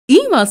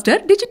Emaster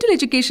Digital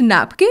Education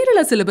App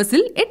Kerala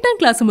syllabus-il 8th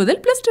class മുതൽ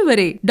 +2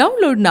 വരെ.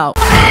 Download now.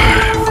 5,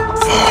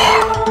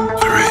 4,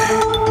 3,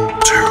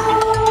 2,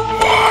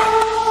 1,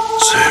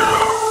 0.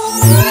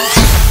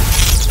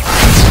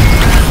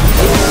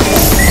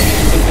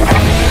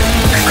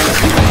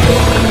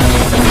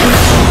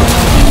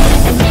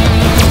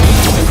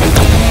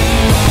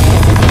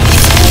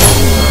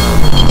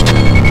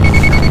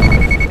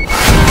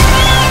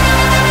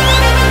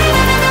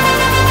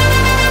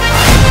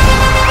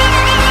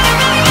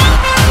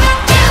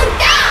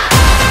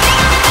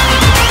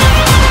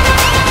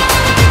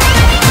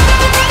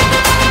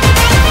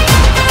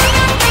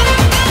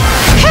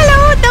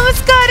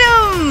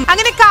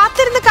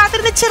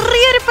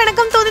 ചെറിയൊരു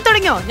പിണക്കം തോന്നി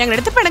തുടങ്ങിയോ? ഞങ്ങളുടെ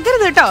അടുത്ത്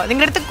പിണക്കരുത് കേട്ടോ.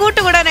 നിങ്ങളുടെ അടുത്ത്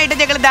കൂട്ടുകൂടാനായിട്ട്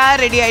ഞങ്ങൾ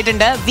റെഡി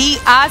ആയിട്ടുണ്ട്. We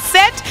are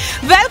set.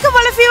 Welcome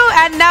all of you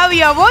and now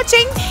you are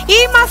watching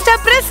Emaster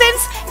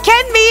presents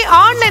Can We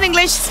Online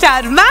English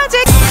Star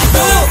Magic.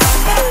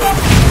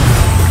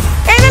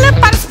 ഏതെല്ലാം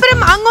പരസ്പരം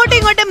അങ്ങോട്ടും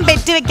ഇങ്ങോട്ടും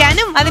ബെറ്റ്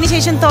വെക്കാനും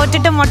അതിനുശേഷം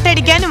തോറ്റിട്ട്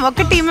മൊട്ടടിക്കാനും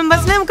ഒക്കെ ടീം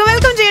മെമ്പേഴ്സിനെ നമുക്ക്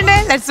വെൽക്കം ചെയ്യണ്ടേ.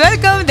 Let's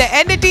welcome the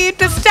entity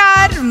to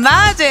Star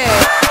Magic.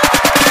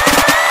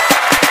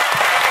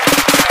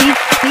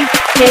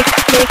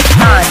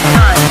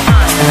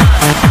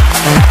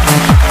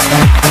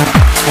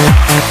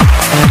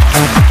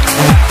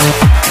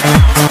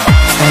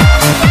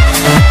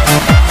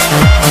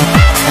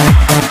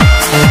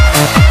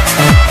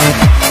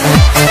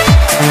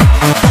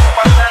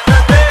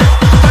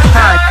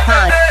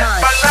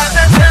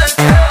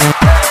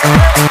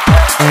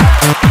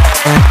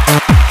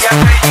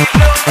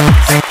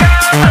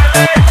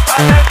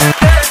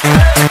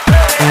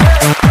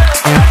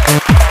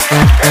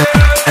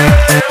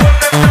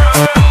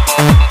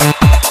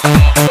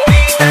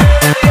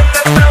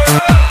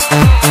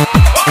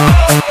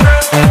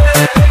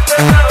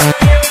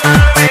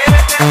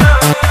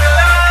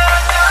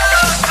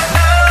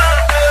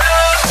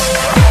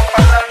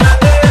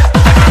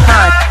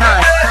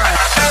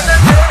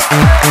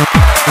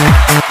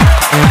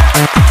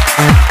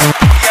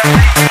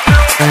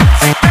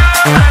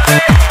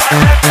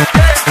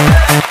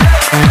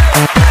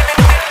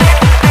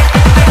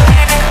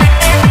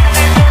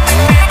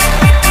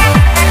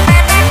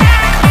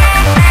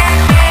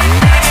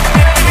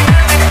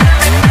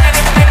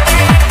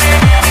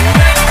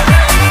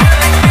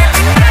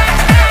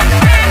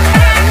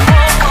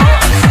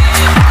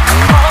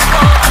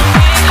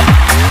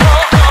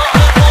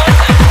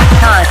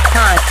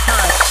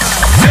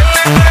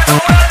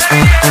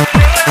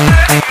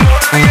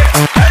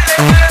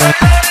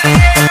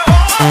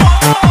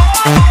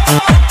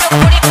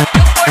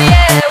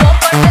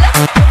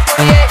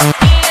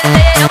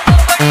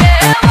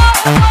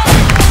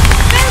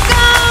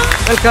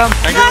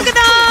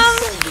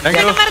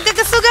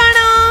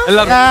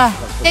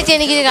 ചേച്ചി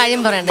എനിക്കൊരു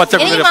കാര്യം പറയണ്ടേ?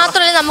 എനിക്ക്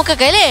മാത്രമല്ല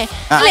നമുക്കൊക്കെ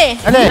അല്ലേ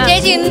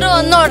ചേച്ചി ഇൻട്രോ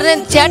വന്ന ഉടനെ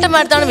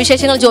ചേട്ടന്മാരത്താണ്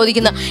വിശേഷങ്ങൾ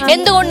ചോദിക്കുന്നത്.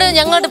 എന്തുകൊണ്ട്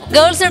ഞങ്ങളുടെ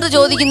ഗേൾസിന്റെ അടുത്ത്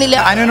ചോദിക്കുന്നില്ല?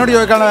 അതിനോട്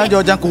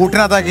ചോദിക്കാൻ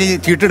കൂട്ടിനകത്താക്കി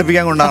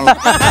ചീട്ടെടുപ്പിക്കാൻ കൊണ്ടാണ്.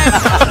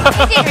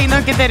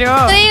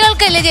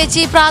 സ്ത്രീകൾക്കല്ലേ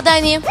ചേച്ചി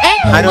പ്രാധാന്യം?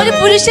 ഒരു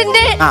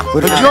പുരുഷന്റെ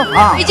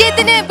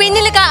വിജയത്തിന്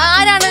പിന്നിൽ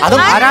ആരാണ്?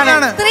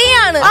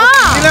 സ്ത്രീയാണ്.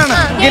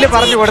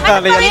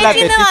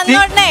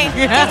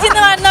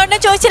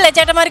 ചോദിച്ചില്ലേ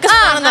ചേട്ടന്മാർക്ക്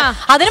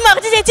അതിന്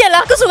മറിച്ച് ചേച്ചി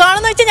എല്ലാവർക്കും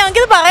സുഖമാണെന്ന് വെച്ചാൽ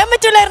ഞങ്ങൾക്ക് പറയാൻ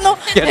പറ്റില്ലായിരുന്നു.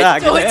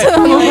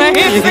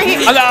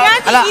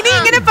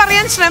 ഇങ്ങനെ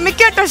പറയാൻ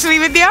ശ്രമിക്കട്ടോ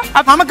ശ്രീവിദ്യ.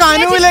 നമുക്ക്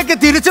അനുവിലേക്ക്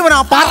തിരിച്ചു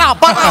വരാം.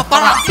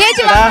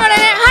 ചേച്ചി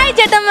ഹായ്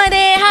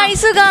ചേട്ടന്മാരെ, ഹായ്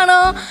സുഖാണോ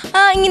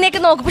ഇങ്ങനെയൊക്കെ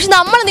നോക്കും. പക്ഷെ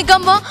നമ്മൾ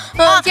നിക്കുമ്പോ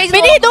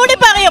പിന്നെ ഇതോടെ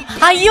പറയും,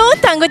 അയ്യോ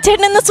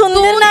തങ്കുച്ചേട്ടൻ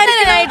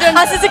സുന്ദരനായിട്ട്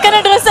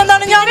ഡ്രസ്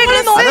എന്താണ്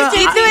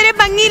ഇതുവരെ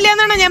ഭംഗിയില്ല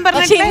എന്നാണോ ഞാൻ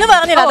പറഞ്ഞത്? ഇന്ന്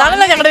പറഞ്ഞില്ല,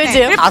 അതാണല്ലോ ഞങ്ങളുടെ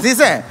വിജയം.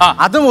 അസീസേ,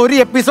 അതും ഒരു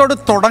എപ്പിസോഡ്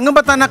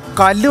തുടങ്ങുമ്പോ തന്നെ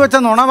കല്ല് വെച്ച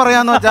നുണ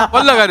പറയാന്ന് വെച്ചാൽ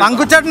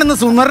തങ്കുച്ചേട്ടൻ ഇന്ന്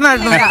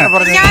സുന്ദരനായിട്ട്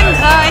ഞാൻ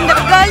എന്താ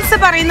ഗേൾസ്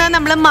പറയുന്നത്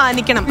നമ്മൾ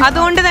മാനിക്കണം.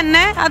 അതുകൊണ്ട്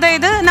തന്നെ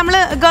അതായത് നമ്മള്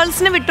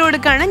ഗേൾസിന്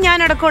വിട്ടുകൊടുക്കാണ്. ഞാൻ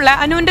അടക്കമുള്ള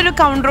അനുവിന്റെ ഒരു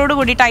കൗണ്ടറോട്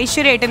കൂടിയിട്ട്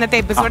ഐശ്വര്യമായിട്ട് ഇന്നത്തെ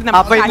എപ്പിസോഡ്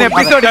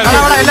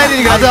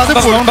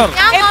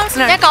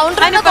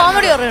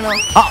കോമഡി പറയണോ?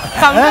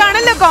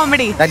 കൗണ്ടറാണല്ലോ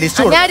കോമഡി.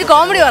 ഞാൻ ഒരു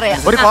കോമഡി പറയാം.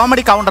 ഒരു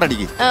കോമഡി കൗണ്ടർ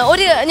അടിക്കും.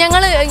 ഒരു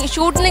ഞങ്ങള്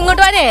ഷൂട്ടിന്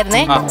ഇങ്ങോട്ട്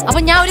വരെയായിരുന്നേ. അപ്പൊ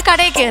ഞാൻ ഒരു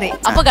കടയിൽ കയറി.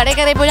 അപ്പൊ കടയിൽ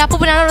കയറിയപ്പോൾ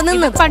അപ്പൊ ഞാൻ അവിടെ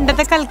നിന്ന്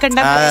പണ്ടത്തെ കൽക്കണ്ട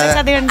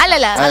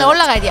അല്ലല്ല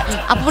ഉള്ള കാര്യം.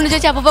 അപ്പൊ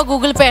ചോദിച്ചാൽ അപ്പൊ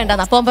ഗൂഗിൾ പേ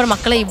ഉണ്ടായിരുന്നു. അപ്പൊ പറഞ്ഞ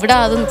മക്കളെ ഇവിടെ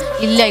അതും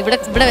ഇല്ല, ഇവിടെ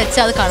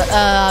വെച്ചാൽ അത്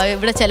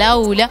ഇവിടെ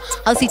ചെലവാവൂല,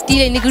 അത്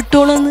സിറ്റിയിൽ എനിക്ക്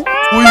കിട്ടുള്ളൂന്ന്.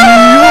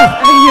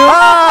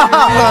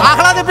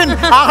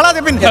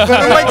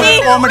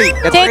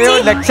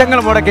 ലക്ഷങ്ങൾ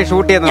മുടക്കി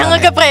ഷൂട്ട് ചെയ്യുന്നത്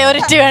ഞങ്ങൾക്ക്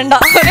പ്രയോറിറ്റി വേണ്ട.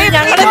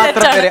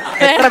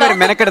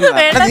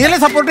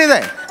 സപ്പോർട്ട് ചെയ്തേ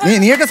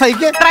നീയൊക്കെ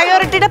സഹിക്കേ.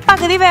 പ്രയോറിറ്റിയുടെ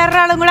പകുതി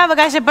വേറൊരാളും കൂടെ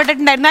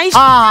അവകാശപ്പെട്ടിട്ടുണ്ടായിരുന്നു.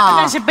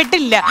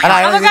 അവകാശപ്പെട്ടില്ല,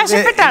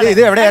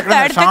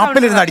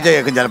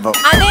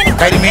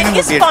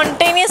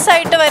 സ്പോണ്ടേനിയസ്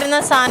ആയിട്ട് വരുന്ന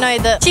സാധനം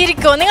ഇത്.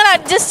 ചിരിക്കോ, നിങ്ങൾ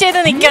അഡ്ജസ്റ്റ് ചെയ്ത്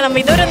നിക്കണം.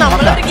 ഇതൊരു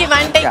നമ്മളൊരു ഗിവ്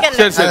ആൻഡ് ടേക്ക് അല്ല.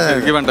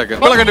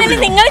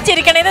 നിങ്ങൾ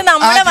ചിരിക്കണം, ഇത്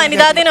നമ്മുടെ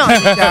വനിതാ ദിനം.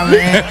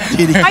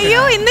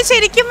 അയ്യോ ഇന്ന്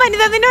ശരിക്കും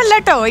വനിതാ ദിനം അല്ല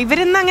കേട്ടോ.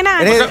 ഇവരിന്ന് അങ്ങനെ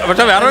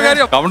വേറെ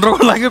കാര്യം കൗണ്ടർ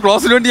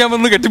ക്ലോസിന് വേണ്ടി ഞാൻ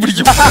വന്ന്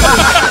കെട്ടിപ്പിടിക്കും.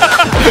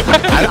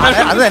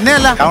 അത്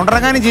തന്നെയല്ല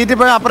കൗണ്ടറങ്ങാനും ചീറ്റി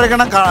പോയി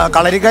അപ്പുറേക്കണം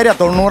കളരിക്കാരിയാ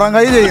 90-ാം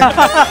കൈ ചെയ്യും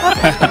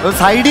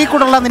സൈഡിൽ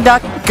കൂടെ ഉള്ള നിന്റെ ആ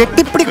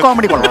കെട്ടിപ്പിടി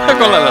കോമഡി കൊള്ളാം.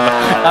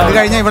 അത്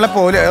കഴിഞ്ഞ ഇവിടെ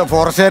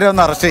ഫോറസ്റ്റുകാരെ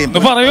ഒന്ന് അറസ്റ്റ് ചെയ്യും.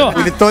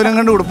 ഇടിത്തോലും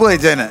കണ്ട് ഉടുപ്പ്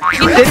തയ്ച്ചേനെ.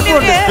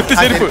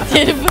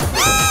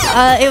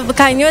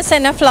 കഴിഞ്ഞ ദിവസം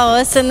എന്നെ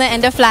ഫ്ലവേഴ്സ്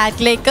എന്റെ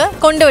ഫ്ലാറ്റിലേക്ക്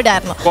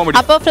കൊണ്ടുവിടായിരുന്നു.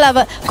 അപ്പൊ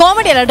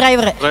കോമഡി അല്ല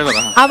ഡ്രൈവർ.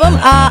 അപ്പം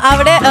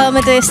അവിടെ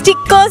മറ്റേ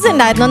സ്റ്റിക്കേഴ്സ്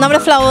ഉണ്ടായിരുന്നു.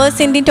 നമ്മുടെ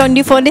ഫ്ലവേഴ്സിന്റെ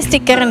 24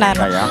 സ്റ്റിക്കർ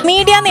ഉണ്ടായിരുന്നു.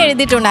 മീഡിയ എന്ന്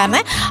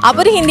എഴുതിയിട്ടുണ്ടായിരുന്നേ. അപ്പൊ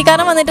ഒരു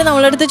ഹിന്ദിക്കാരൻ വന്നിട്ട്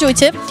നമ്മളടുത്ത്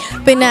ചോദിച്ചു,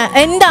 പിന്നെ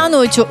എന്താന്ന്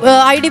ചോദിച്ചു,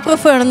 ID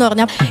പ്രൂഫ് വേണമെന്ന്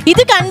പറഞ്ഞു.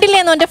 ഇത്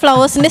കണ്ടില്ലേന്ന് എന്റെ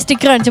ഫ്ലവേഴ്സിന്റെ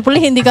സ്റ്റിക്കർ കാണിച്ചു. പുള്ളി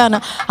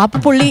ഹിന്ദിക്കാരനാണ്. അപ്പൊ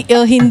പുള്ളി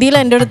ഹിന്ദിയിൽ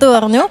എൻ്റെ അടുത്ത്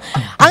പറഞ്ഞു,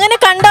 അങ്ങനെ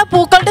കണ്ട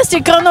പൂക്കളുടെ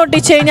സ്റ്റിക്കർ ഒന്ന്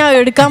ഒട്ടിച്ച് കഴിഞ്ഞാൽ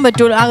എടുക്കാൻ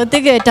പറ്റൂല,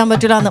 അകത്തേക്ക് കയറ്റാൻ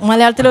പറ്റൂല എന്ന്.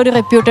 മലയാളത്തിലെ ഒരു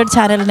റെപ്യൂട്ടഡ്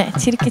ചാനലിനെ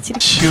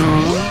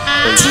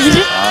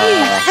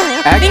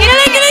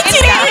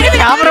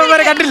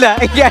കണ്ടില്ല.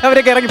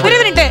 ഒരു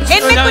മിനിറ്റ്,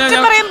 എന്നെ കുറ്റം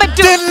പറയാൻ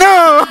പറ്റുമോ?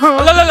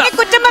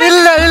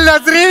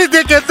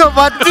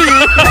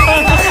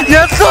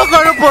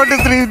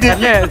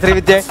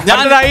 ശ്രീവിദ്യ,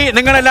 അടുത്തതായി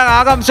നിങ്ങളെല്ലാം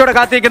ആകാംക്ഷയോടെ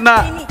കാത്തിരിക്കുന്ന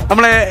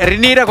നമ്മളെ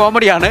റിനിയുടെ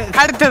കോമഡിയാണ്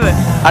അടുത്തത്.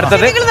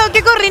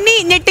 നോക്കിക്കോ, റിനി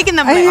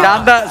ഞെട്ടിക്കുന്ന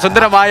ശാന്ത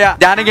സുന്ദരമായ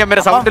ജാനകി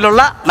അമ്മയുടെ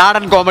സൗണ്ടിലുള്ള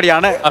നാടൻ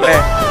കോമഡിയാണ്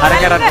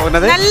അരങ്ങേറാൻ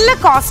പോകുന്നത്. നല്ല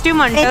കോസ്റ്റ്യൂം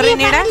ഉണ്ട്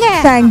റിനിയുടെ.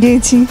 താങ്ക് യു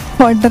ചേച്ചി.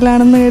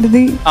 ഹോട്ടലാണെന്ന്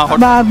കരുതി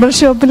ബാർബർ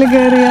ഷോപ്പിൽ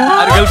കയറിയ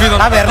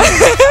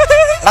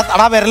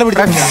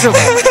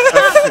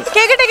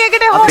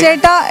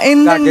ചേട്ടാ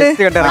എന്തുണ്ട്?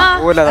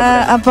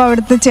 അപ്പൊ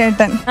അവിടുത്തെ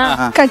ചേട്ടൻ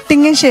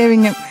കട്ടിങ്ങും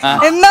ഷേവിങ്ങും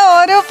എന്നാ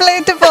ഓരോ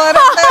പ്ലേറ്റ്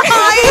പോരാ.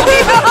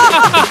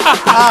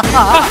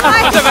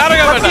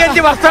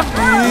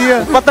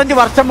 35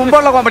 വർഷം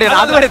മുമ്പുള്ള കോമഡിയാണ്.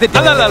 അതുവരെ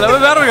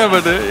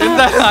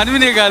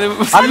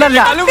അല്ല,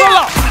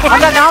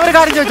 ഞാൻ ഒരു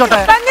കാര്യം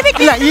ചോദിച്ചോട്ടെ.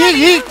 ഇല്ല,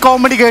 ഈ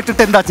കോമഡി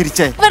കേട്ടിട്ട് എന്താ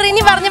ചിരിച്ചേ?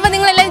 റിനി പറഞ്ഞപ്പോ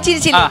നിങ്ങൾ എല്ലാവരും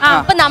ചിരിച്ചില്ല.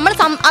 അപ്പൊ നമ്മൾ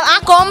ആ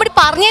കോമഡി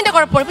പറഞ്ഞതിന്റെ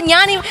കുഴപ്പമാണ്. ഇപ്പൊ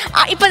ഞാൻ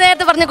ഇപ്പൊ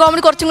നേരത്തെ പറഞ്ഞ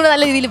കോമഡി കുറച്ചും കൂടെ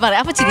നല്ല രീതിയിൽ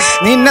പറയാം. അപ്പൊ ചിരി.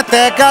 നിന്നെ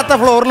തേക്കാത്ത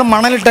ഫ്ലോറിൽ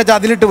മണലിട്ടച്ച്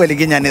അതിലിട്ട്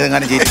വലിക്കും ഞാൻ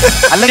ഇതെങ്ങനെ ചെയ്യും.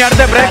 അല്ലെങ്കിൽ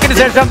അടുത്ത ബ്രേക്കിന്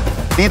ശേഷം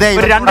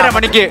 2:30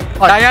 മണിക്ക്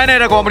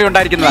ഡയാനയുടെ കോമഡി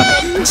ഉണ്ടായിരിക്കുന്നതാണ്.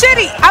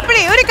 ശരി,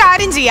 അപ്പോഴേ ഒരു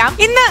കാര്യം ചെയ്യാം.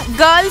 ഇന്ന്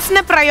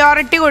ഗേൾസിന്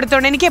പ്രയോറിറ്റി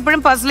കൊടുത്തോണ്ട് എനിക്ക്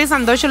എപ്പോഴും പേഴ്സണലി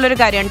സന്തോഷമുള്ള ഒരു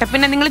കാര്യമാണ്.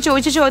 പിന്നെ നിങ്ങൾ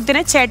ചോദിച്ച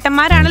ചോദ്യത്തിന്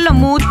ചേട്ടന്മാരാണല്ലോ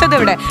മൂത്തത്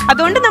ഇവിടെ,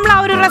 അതുകൊണ്ട് നമ്മൾ ആ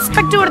ഒരു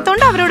റെസ്പെക്ട്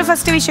കൊടുത്തോണ്ട് അവരോട്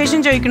ഫസ്റ്റ് വിശേഷം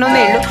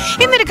ചോദിക്കണമെന്നേ ഉള്ളൂ.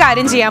 ഇന്നൊരു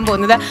കാര്യം ചെയ്യാൻ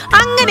പോകുന്നത്,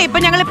 അങ്ങനെ ഇപ്പൊ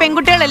ഞങ്ങൾ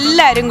പെൺകുട്ടികൾ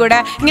എല്ലാവരും കൂടെ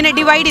ഇങ്ങനെ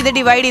ഡിവൈഡ്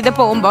ചെയ്ത്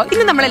പോകുമ്പോ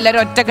ഇന്ന് നമ്മൾ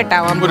എല്ലാവരും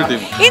ഒറ്റക്കെട്ടാവാൻ പോകും.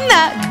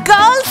 ഇന്ന്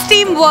girls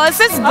team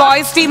versus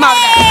boys team ആണ്.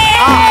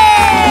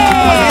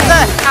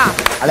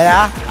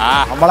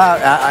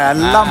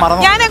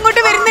 ഞാൻ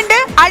അങ്ങോട്ട് വരുന്നുണ്ട്,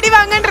 അടി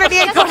വാങ്ങാൻ റെഡി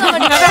ആയിക്കോട്ടോ.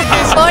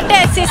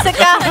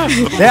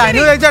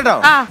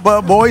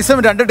 ബോയ്സും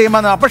 2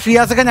 ടീമാണ്. അപ്പൊ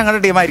ഷിയാസൊക്കെ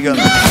ഞങ്ങളുടെ ടീമായിരിക്കും.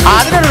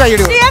 അതിനൊരു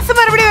കൈയ്യടി. ഷിയാസ്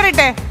മറുപടി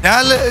പറയട്ടെ.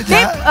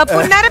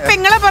 പുന്നാര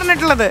പെങ്ങളെ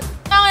പറഞ്ഞിട്ടുള്ളത്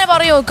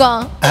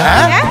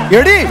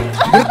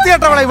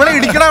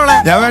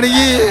ഞാൻ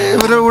വേണമെങ്കിൽ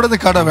ഇവരുടെ കൂടെ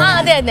നിൽക്കാട്ടോ.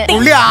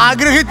 പുള്ളി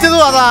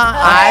ആഗ്രഹിച്ചതും അതാ,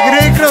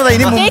 ആഗ്രഹിക്കുന്നതാ.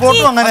 ഇനി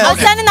മുമ്പോട്ടും അങ്ങനെ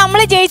അവസാനം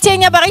നമ്മള് ജയിച്ചു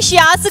കഴിഞ്ഞാൽ പറയും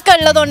ഷിയാസൊക്കെ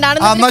ഉള്ളതുകൊണ്ടാണ്.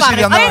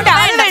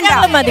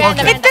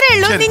 ഇത്രേ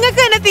ഉള്ളൂ,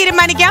 നിങ്ങൾക്ക് തന്നെ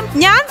തീരുമാനിക്കാം.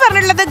 ഞാൻ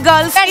പറഞ്ഞിട്ടുള്ളത്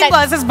girls team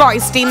versus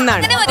boys team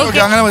എന്നാണ്.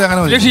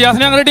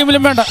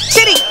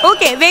 ശരി,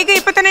 ഓക്കെ, വേഗം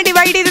ഇപ്പൊ തന്നെ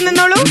ഡിവൈഡ് ചെയ്ത്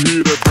നിന്നോളൂ.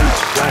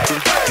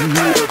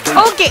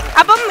 ഓക്കെ,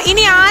 അപ്പം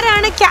ഇനി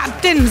ആരാണ്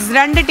ക്യാപ്റ്റൻസ്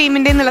 2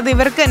 ടീമിന്റെ എന്നുള്ളത്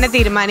ഇവർക്ക് തന്നെ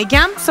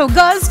തീരുമാനിക്കാം. സോ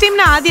ഗേൾസ്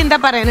ടീമിന് ആദ്യം എന്താ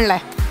പറയാനുള്ളത്?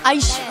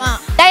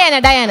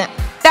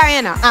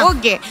 ഡയാന.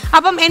 ഓക്കെ,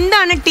 അപ്പം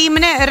എന്താണ്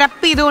ടീമിനെ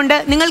റെപ്പ് ചെയ്തുകൊണ്ട്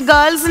നിങ്ങൾ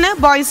ഗേൾസിന്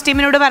ബോയ്സ്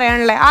ടീമിനോട്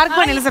പറയാനുള്ളത്? ആർക്ക്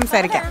വേണമെങ്കിലും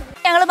സംസാരിക്കാം.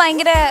 ഞങ്ങൾ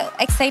ഭയങ്കര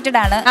എക്സൈറ്റഡ്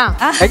ആണ്.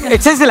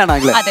 എക്സൈസിലാണ്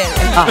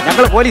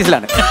ഞങ്ങൾ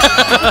പോലീസിലാണ്.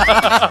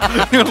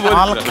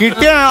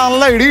 കിട്ടിയ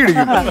നല്ല ഇടി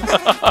ഇടിക്കും.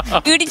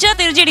 ഇടിച്ചാ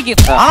തിരിച്ചിടിക്കും.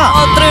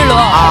 അത്രേ ഉള്ളൂ.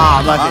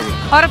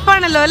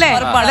 ഉറപ്പാണല്ലോ അല്ലെ?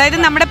 അതായത്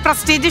നമ്മുടെ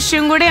പ്രസ്റ്റീജ്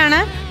ഇഷ്യൂ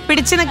കൂടെയാണ്.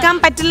 പിടിച്ചു നിൽക്കാൻ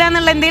പറ്റില്ല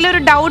എന്നുള്ള എന്തെങ്കിലും ഒരു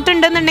ഡൗട്ട്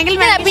ഉണ്ടെന്നുണ്ടെങ്കിൽ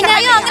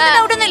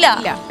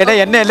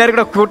എന്നെ എല്ലാവരും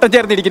കൂടെ കൂട്ടം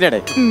ചേർന്നിരിക്കുന്നേ.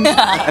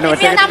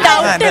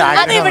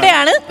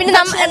 ഇവിടെയാണ്. പിന്നെ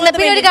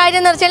ഒരു കാര്യം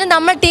എന്ന് വെച്ചാൽ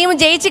നമ്മുടെ ടീം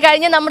ജയിച്ചു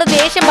കഴിഞ്ഞാൽ നമ്മുടെ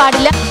ദേഷ്യം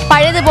പാടില്ല.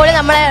 പഴയതുപോലെ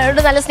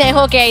നമ്മളോട് നല്ല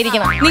സ്നേഹമൊക്കെ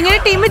ആയിരിക്കണം. നിങ്ങളുടെ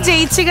ടീം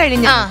ജയിച്ചു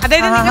കഴിഞ്ഞു,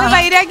 അതായത് നിങ്ങൾ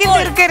വൈരാഗ്യം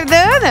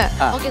തീർക്കരുത്.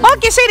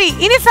 ഓക്കെ, ശരി.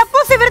 ഇനി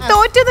സപ്പോസ് ഇവർ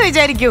തോറ്റെന്ന്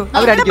വിചാരിക്കൂ,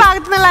 അവരുടെ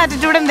ഭാഗത്തു നിന്നുള്ള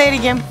ആറ്റിറ്റ്യൂഡ്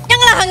എന്തായിരിക്കും?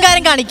 ഞങ്ങൾ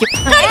അഹങ്കാരം കാണിക്കും.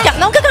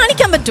 നമുക്ക്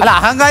കാണിക്കാൻ പറ്റും.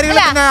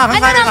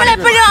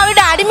 നമ്മളെപ്പോഴും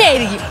അവരുടെ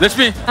അടിമയായിരിക്കും.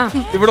 ലക്ഷ്മി,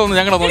 ഇവിടെ ഒന്ന്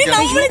ഞങ്ങളെ നോക്കിയാൽ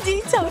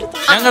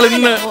ഞങ്ങൾ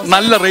ഇന്ന്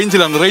നല്ല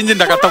റേഞ്ചിലാണ്.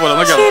 റേഞ്ചിന്റെ കട്ട പോലെ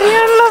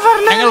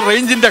ഞങ്ങൾ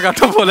റേഞ്ചിന്റെ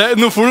കട്ട പോലെ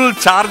ഇന്ന് ഫുൾ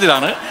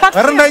ചാർജിലാണ്.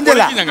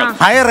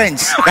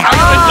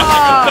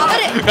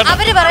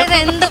 അവര് പറയുന്ന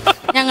എന്തും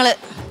ഞങ്ങള്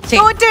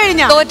തോറ്റു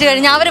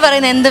കഴിഞ്ഞ അവര്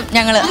പറയുന്ന എന്തും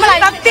ഞങ്ങള്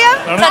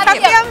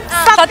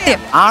സത്യം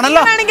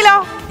ആണല്ലോ. ആണെങ്കിലോ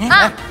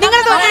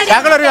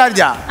ഞങ്ങളൊരു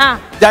കാര്യം,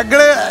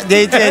 ഞങ്ങള്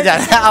ജയിച്ചു കഴിഞ്ഞാൽ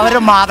അവര്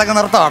മാതക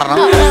നൃത്തം ആടണം.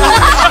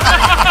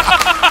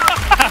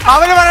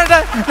 അവര് പറയട്ടെ,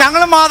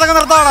 ഞങ്ങള് മാതക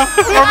നൃത്തമാണ്.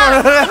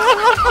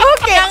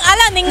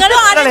 അല്ല, നിങ്ങളും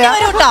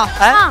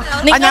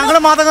ഞങ്ങള്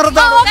മാതക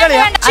നൃത്തം.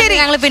 ശരി,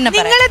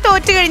 നിങ്ങള്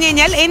തോറ്റു കഴിഞ്ഞു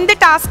കഴിഞ്ഞാൽ എന്ത്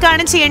ടാസ്ക്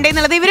ആണ്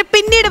ചെയ്യേണ്ടതെന്നുള്ളത് ഇവര്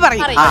പിന്നീട്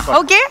പറയും.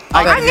 ഓക്കെ,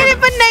 അങ്ങനെ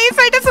ഇപ്പൊ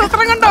നൈസായിട്ട്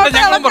സൂത്രം കൊണ്ടോ.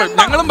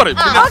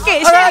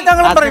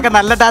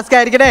 നല്ല ടാസ്ക്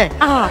ആയിരിക്കണേ.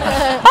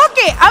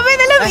 ഓക്കെ, അപ്പൊ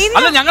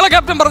ഞങ്ങളെ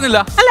ക്യാപ്റ്റൻ പറഞ്ഞില്ല.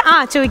 അല്ല,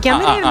 ചോദിക്കാൻ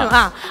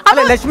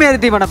ലക്ഷ്മി ഏത്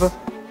ടീമാണ്? അപ്പൊ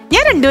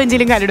ഞാൻ 2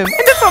 ബെഞ്ചിലും കാലിടും.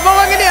 എന്റെ സ്വഭാവം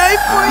അങ്ങനെ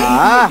ആയിപ്പോയി.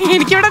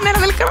 എനിക്കിവിടെ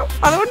നിലനിൽക്കണം.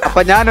 അതുകൊണ്ട്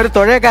അപ്പൊ ഞാനൊരു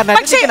തുഴയക്കാരനായി.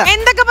 പക്ഷെ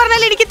എന്തൊക്കെ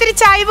പറഞ്ഞാലും എനിക്ക് ഇത്തിരി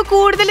ചായ്വ്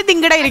കൂടുതൽ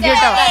തിങ്കടായിരിക്കും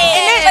കേട്ടോ.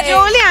 എന്നെ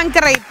ജോലി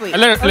ആങ്കർ ആയി പോയി.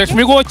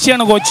 ലക്ഷ്മി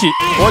കോച്ചിയാണ്.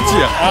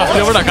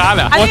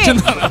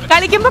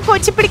 കളിക്കുമ്പോ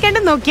കൊച്ചി പിടിക്കാണ്ട്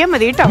നോക്കിയാ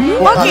മതി കേട്ടോ.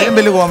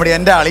 കോമഡി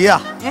എന്റെ അളിയാ.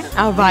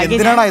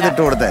 എന്തിനാണ്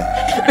ഇതിട്ട് കൊടുത്തേ?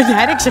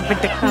 ഞാൻ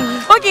രക്ഷപ്പെട്ടു.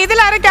 Okay,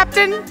 ഇതിലാരാ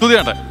captain?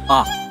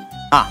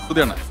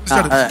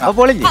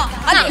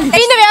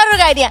 പിന്നെ വേറൊരു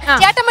കാര്യം,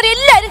 ചേട്ടന്മാർ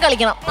എല്ലാരും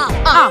കളിക്കണം.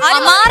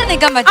 മാറി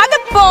നിൽക്കാൻ പറ്റും. അത്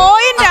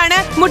പോയിന്റ് ആണ്.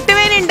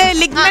 മുട്ടുവേനുണ്ട്,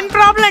 ലിഗ്മെന്റ്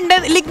പ്രോബ്ലം ഉണ്ട്.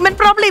 ലിഗ്മെന്റ്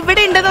പ്രോബ്ലം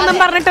ഇവിടെ ഉണ്ടെന്നൊന്നും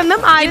പറഞ്ഞിട്ടൊന്നും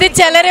ഇത്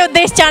ചിലരെ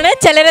ഉദ്ദേശിച്ചാണ്,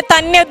 ചിലരെ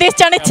തന്നെ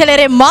ഉദ്ദേശിച്ചാണ്,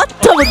 ചിലരെ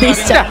മാത്രം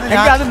ഉദ്ദേശിച്ചാണ്.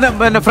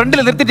 ഫ്രണ്ടിൽ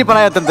നിർത്തിട്ട്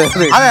പറയാത്തത്.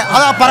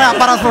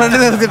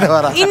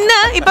 ഇന്ന്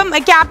ഇപ്പം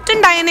ക്യാപ്റ്റൻ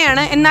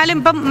ഡയനയാണ്. എന്നാലും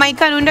ഇപ്പം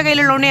മൈക്ക് അനുവിന്റെ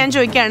കയ്യിലുള്ളതുകൊണ്ട് ഞാൻ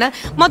ചോദിക്കുകയാണ്,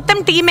 മൊത്തം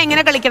ടീം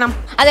എങ്ങനെ കളിക്കണം?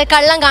 അതെ,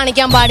 കള്ളം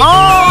കാണിക്കാൻ പാടില്ല.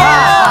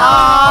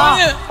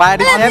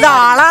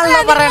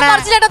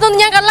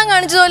 ഞാൻ കള്ളം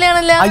കാണിച്ച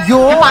പോലെയാണല്ലോ.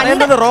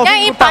 ഞാൻ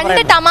ഈ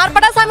പണ്ട്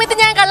ടമാർപ്പട സമയത്ത്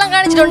ഞാൻ കള്ളം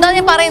കാണിച്ചിട്ടുണ്ട്, അത്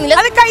ഞാൻ പറയുന്നില്ല.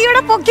 അത്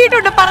കൈയോടെ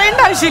പൊക്കിയിട്ടുണ്ട്, പറയേണ്ട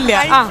ആവശ്യമില്ല.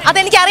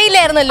 അതെനിക്ക്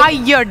അറിയില്ലായിരുന്നല്ലോ.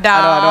 അയ്യോടാ.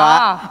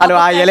 ഹലോ,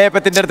 ആ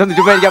ഇലയപ്പത്തിന്റെ അടുത്ത്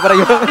ചുമ്മാ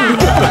പറയൂ.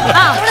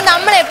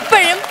 നമ്മൾ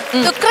എപ്പോഴും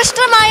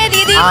ഉത്കൃഷ്ടമായ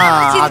രീതിയിൽ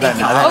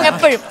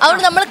എപ്പോഴും,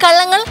 അതുകൊണ്ട് നമ്മൾ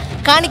കള്ളങ്ങൾ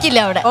കാണിക്കില്ല.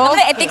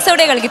 അവിടെ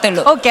എത്തിക്സോടെ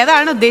കളിക്കത്തുള്ളൂ. ഓക്കെ,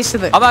 അതാണ്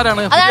ഉദ്ദേശിച്ചത്.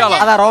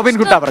 അതാ റോബിൻ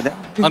കുട്ടാ പറഞ്ഞത്.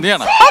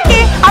 ഓക്കെ,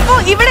 അപ്പൊ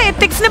ഇവിടെ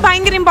എത്തിക്സിന്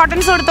ഭയങ്കര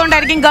ഇമ്പോർട്ടൻസ്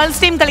കൊടുത്തോണ്ടായിരിക്കും ഗേൾസ്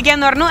ടീം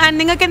കളിക്കാന്ന് പറഞ്ഞു. ആൻഡ്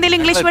നിങ്ങൾക്ക് എന്തെങ്കിലും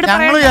ഇംഗ്ലീഷ് വേർഡ്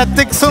പറയാം?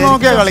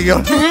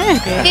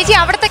 ചേച്ചി,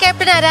 അവിടുത്തെ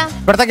ക്യാപ്റ്റൻ ആരാ?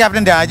 ഇവിടുത്തെ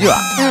ക്യാപ്റ്റൻ രാജുവാ.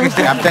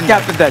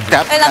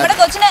 നമ്മുടെ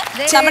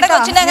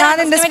കൊച്ചിനെ ഞാൻ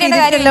എന്റെ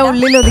സ്പിരിറ്റ്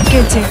ഉള്ളിൽ ഒതുക്കി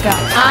വെച്ചേക്കാം.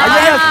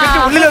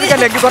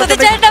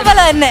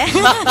 പോലെ തന്നെ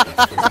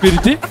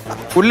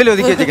ഉള്ളിൽ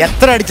ഒതുക്കി വെച്ചേക്കാം.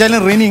 എത്ര അടിച്ചാലും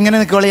റീനി ഇങ്ങനെ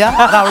നിൽക്കോളിയാ.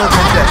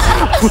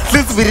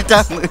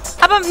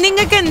 അപ്പം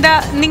നിങ്ങൾക്ക് എന്താ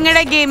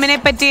നിങ്ങളുടെ ഗെയിമിനെ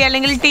പറ്റി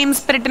അല്ലെങ്കിൽ ടീം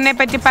സ്പിരിറ്റിനെ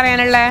പറ്റി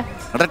പറയാനുള്ള?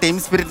 ടീം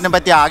സ്പിരിറ്റിനെ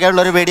പറ്റി ആകെയുള്ള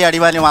ഒരു പേടി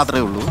അടിവാലി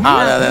മാത്രമേ ഉള്ളൂ.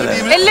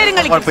 എല്ലാരും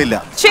കുഴപ്പമില്ല,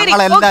 ശരി,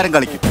 എല്ലാരും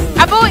കളിക്കും.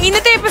 അപ്പോ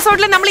ഇന്നത്തെ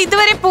എപ്പിസോഡിൽ നമ്മൾ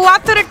ഇതുവരെ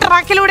പോവാത്തൊരു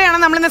ട്രാക്കിലൂടെയാണ്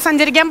നമ്മൾ ഇന്ന്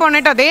സഞ്ചരിക്കാൻ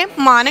പോണേട്ടോ. അതേ,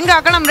 മാനം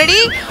കാക്കണം. റെഡി,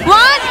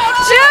 1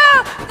 2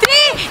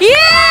 3.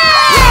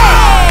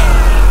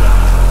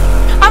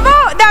 അപ്പോ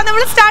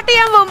നമ്മൾ സ്റ്റാർട്ട്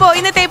ചെയ്യാൻ പോകുമ്പോ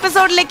ഇന്നത്തെ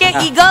എപ്പിസോഡിലേക്ക്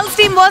ഈ ഗേൾസ്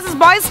ടീം വേഴ്സസ്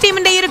ബോയ്സ്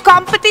ടീമിന്റെ ഈ ഒരു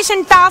കോമ്പറ്റീഷൻ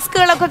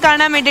ടാസ്കുകളൊക്കെ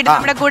കാണാൻ വേണ്ടിട്ട്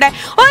നമ്മുടെ കൂടെ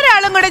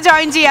ഒരാളും കൂടെ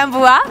ജോയിൻ ചെയ്യാൻ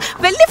പോവാ.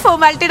 വലിയ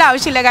ഫോർമാലിറ്റിയുടെ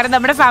ആവശ്യമില്ല, കാരണം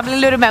നമ്മുടെ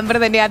ഫാമിലിയിലെ ഒരു മെമ്പർ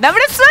തന്നെയാണ്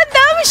നമ്മുടെ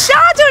സ്വന്തം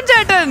ഷാജോൺ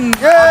ചേട്ടൻ.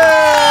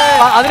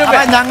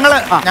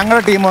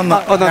 ഞങ്ങളുടെ ടീം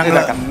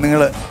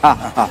നിങ്ങള്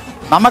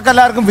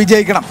നമുക്കെല്ലാവർക്കും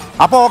വിജയിക്കണം.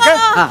 അപ്പൊ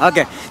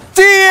ഓക്കെ,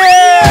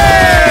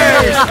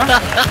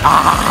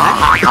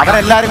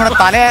 അവരെല്ലാരും കൂടെ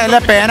തലയിലെ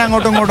പേന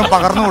അങ്ങോട്ടും ഇങ്ങോട്ടും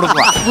പകർന്നു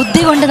കൊടുക്കുക.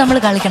 ബുദ്ധി കൊണ്ട് നമ്മൾ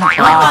കളിക്കണം.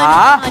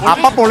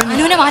 അപ്പൊ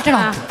അനുവിനെ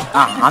മാറ്റണം.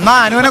 എന്നാ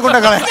അനുവിനെ കൊണ്ട്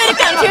കളയാം.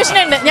 കൺഫ്യൂഷൻ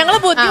ഉണ്ട്. ഞങ്ങള്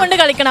ബുദ്ധി കൊണ്ട്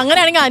കളിക്കണം.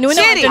 അങ്ങനെയാണെങ്കിൽ അനുവിനെ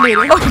മാറ്റേണ്ടി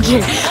വരും.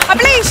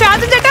 അപ്പളേ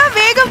ഷാജോൺ ചേട്ടാ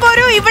വേഗം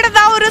പോരൂ. ഇവിടെ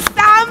ഒരു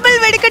സാമ്പിൾ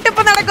വെടിക്കെട്ട്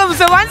ഇപ്പൊ നടക്കും.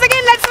 So once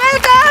again let's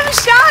welcome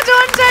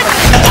Shajon ചേട്ടൻ.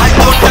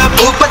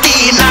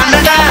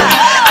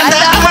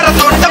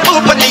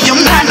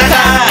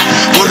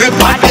 ஒரு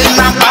பாட்டு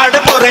நான் பாட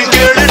போறேன்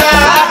கேளுடா.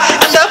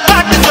 அந்த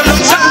பாட்டு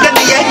சொல்லும்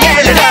சங்கதியை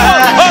கேளுடா.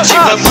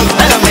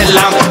 சிவமுத்தம்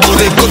எல்லாம்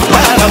ஒரு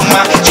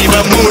குத்தாளம்மா, சிவ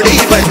மூடி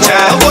வச்ச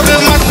ஒரு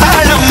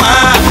மத்தாளம்மா.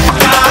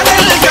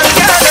 காதல்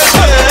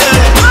கல்யாணத்து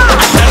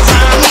அந்த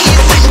சாமி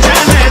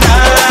செஞ்சனடா.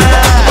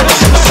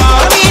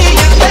 சாமி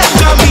எந்த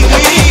சாமி,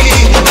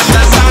 அந்த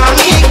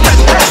சாமி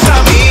கந்த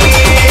சாமி.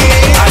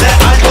 அட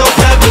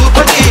ஆட்டோட்ட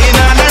பூபதி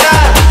நானடா,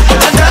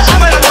 அந்த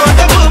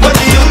அமரத்தோட்ட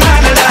பூபதியும்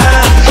நானடா.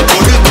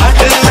 ஒரு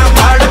பாட்டு நான்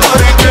பாட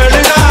போறேன்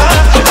கேளுடா.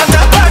 அந்த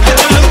பாட்டு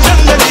சொல்லும்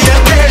சங்கதியை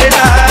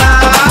கேளுடா.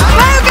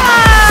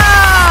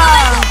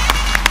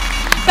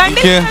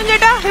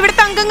 ചേട്ടാ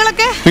ഇവിടുത്തെ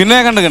അംഗങ്ങളൊക്കെ പിന്നെ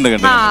കണ്ട്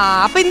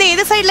അപ്പൊ ഇന്ന്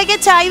ഏത് സൈഡിലേക്ക്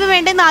ചായ്വ്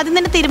വേണ്ടെന്ന് ആദ്യം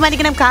തന്നെ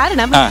തീരുമാനിക്കണം.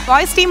 കാരണം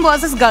boys team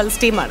versus girls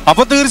team ആണ്.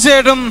 അപ്പൊ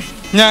തീർച്ചയായിട്ടും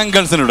ഞാൻ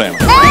ഗേൾസിനോടാണ്.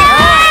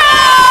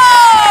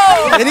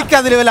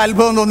 എനിക്കതിൽ വല്ല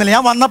അത്ഭുതം തോന്നില്ല,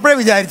 ഞാൻ വന്നപ്പോഴേ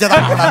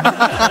വിചാരിച്ചതാണ്.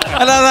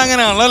 അല്ല,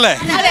 അതങ്ങനെയാണല്ലോ അല്ലേ?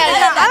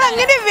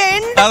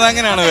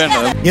 അതങ്ങനെയാണ്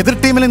വേണ്ടത്. എതിർ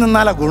ടീമിൽ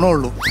നിന്നാലേ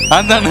ഗുണമുള്ളൂ.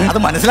 എന്താണ് അത്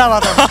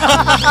മനസ്സിലാവാത്ത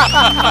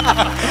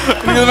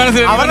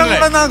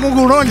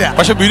ഗുണമില്ല.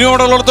 പക്ഷെ ബിനു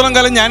അവിടെ ഉള്ളിടത്തോളം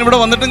കാലം ഞാൻ ഇവിടെ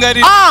വന്നിട്ടും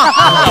കാര്യം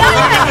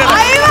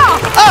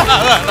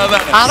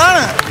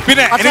അതാണ്.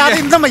 പിന്നെ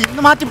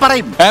ഇന്ന് മാറ്റി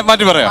പറയും.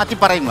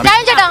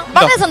 ചേട്ടാ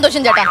വളരെ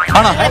സന്തോഷം ചേട്ടാ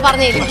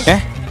പറഞ്ഞേ.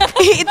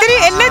 ഇത്തിരി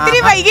എല്ലാം ഇത്തിരി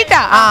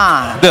വൈകിട്ടാ.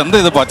 ഇതെന്ത്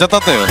ഇത്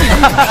പച്ചത്തത്തയോ?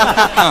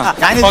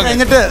 ഞാനിത്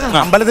കഴിഞ്ഞിട്ട്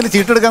അമ്പലത്തിൽ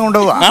ചീട്ടെടുക്കാൻ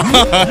കൊണ്ടുപോവാ.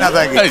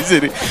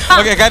 ശരി,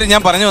 ഓക്കെ. കാര്യം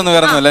ഞാൻ പറഞ്ഞു വന്ന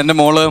വേറെ ഒന്നുമല്ല. എന്റെ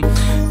മോള്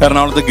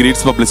എറണാകുളത്ത്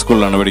ഗ്രീഡ്സ് പബ്ലിക്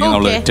സ്കൂളിലാണ് പഠിക്കുന്നത്.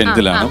 അവള്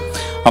 10th-ലാണ്.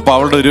 അപ്പൊ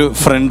അവളുടെ ഒരു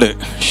ഫ്രണ്ട്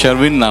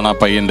ഷെർവിൻ എന്നാണ് ആ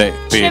പയ്യന്റെ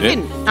പേര്,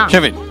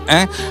 ഷെവിൻ.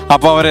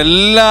 അപ്പൊ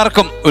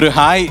അവരെല്ലാവർക്കും ഒരു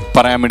ഹായ്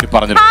പറയാൻ വേണ്ടി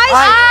പറഞ്ഞു.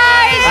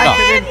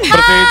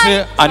 പ്രത്യേകിച്ച്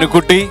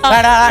അനുക്കുട്ടി,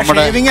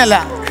 നമ്മുടെ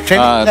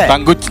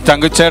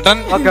തങ്കുച്ചേട്ടൻ,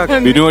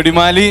 ബിനു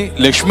അടിമാലി,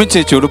 ലക്ഷ്മി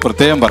ചേച്ചിയോട്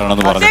പ്രത്യേകം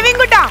പറയണമെന്ന് പറഞ്ഞു.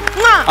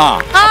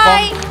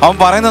 അവൻ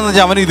പറയുന്നതെന്ന്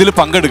വെച്ചാൽ അവന് ഇതിൽ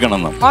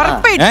പങ്കെടുക്കണമെന്ന്.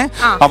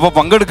 അപ്പൊ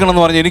പങ്കെടുക്കണം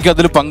എന്ന് പറഞ്ഞാൽ എനിക്ക്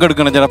അതിൽ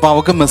പങ്കെടുക്കണം. ചിലപ്പോ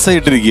അവക്ക് മെസ്സേജ്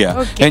ഇട്ടിരിക്കുക,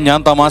 ഞാൻ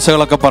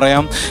തമാശകളൊക്കെ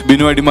പറയാം,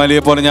 ബിനു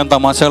അടിമാലിയെ പോലെ ഞാൻ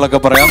തമാശകളൊക്കെ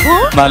പറയാം,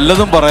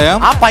 നല്ലതും പറയാം,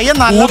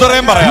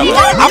 ഊതറയും പറയാം.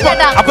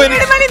 അപ്പൊ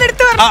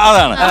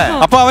അതാണ്.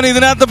 അപ്പൊ അവൻ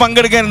ഇതിനകത്ത്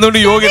പങ്കെടുക്കാൻ എന്തുകൊണ്ട്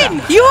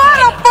യോഗ്യനാണ്.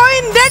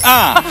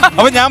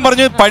 അപ്പൊ ഞാൻ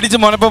പറഞ്ഞു, പഠിച്ച്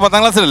മോനപ്പോ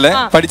 10ാം ക്ലാസ്സിലല്ലേ,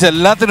 പഠിച്ച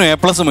എല്ലാത്തിനും A+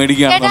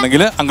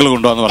 മേടിക്കുകയാണെന്നുണ്ടെങ്കിൽ അങ്കിൾ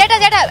കൊണ്ടുപോകാന്ന്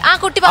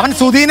പറഞ്ഞു. അവൻ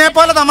സുധീനെ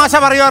പോലെ തമാശ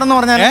പറയുവാറെന്ന്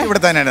പറഞ്ഞാൽ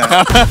ഇവിടെ തന്നെയാണ്.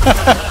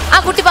 ആ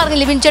കുട്ടി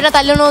പറഞ്ഞില്ലേ ബിൻചേട്ടാ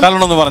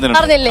തല്ലണോന്ന്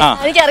പറഞ്ഞില്ലേ?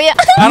 എനിക്കറിയാം,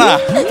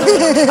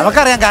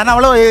 നമുക്കറിയാം, കാരണം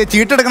അവള്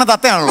ചീട്ടെടുക്കുന്ന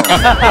തത്തയാണല്ലോ.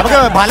 നമുക്ക്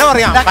ഫലം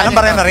അറിയാം, ഫലം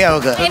പറയാൻ അറിയാം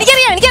അവക്ക്.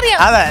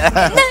 അതെ.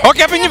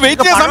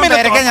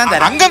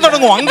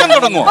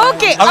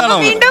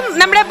 വീണ്ടും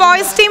നമ്മുടെ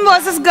boys team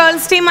versus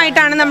girls team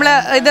ആയിട്ടാണ് നമ്മൾ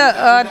ഇത്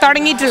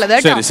തുടങ്ങിയിട്ടുള്ളത്.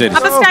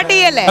 അപ്പൊ സ്റ്റാർട്ട്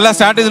ചെയ്യല്ലേ? അല്ല,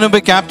 സ്റ്റാർട്ട് ചെയ്യുന്നതിന്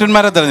മുമ്പ്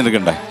ക്യാപ്റ്റന്മാരെ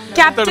തെരഞ്ഞെടുക്കണ്ടേ?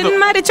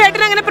 ക്യാപ്റ്റന്മാര്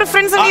ചേട്ടൻ അങ്ങനെ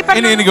പ്രിഫറൻസ്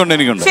എനിക്കുണ്ട്.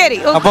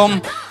 അപ്പം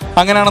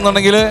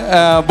അങ്ങനെയാണെന്നുണ്ടെങ്കിൽ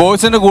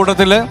ബോയ്സിന്റെ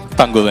കൂട്ടത്തില്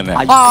തങ്കു തന്നെ,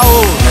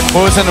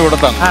 ബോയ്സിന്റെ കൂടെ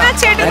തങ്കു,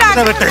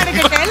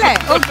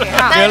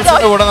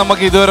 ഗേൾസിന്റെ കൂടെ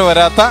നമുക്ക് ഇതുവരെ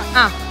വരാത്ത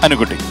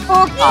അനുക്കുട്ടി.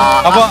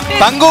 അപ്പൊ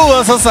തങ്കു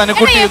വേഴ്സസ്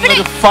അനുക്കുട്ടി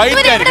എന്നൊരു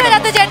ഫൈറ്റ് ആയിരിക്കും.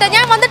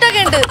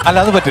 അല്ല,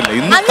 അത് പറ്റില്ല.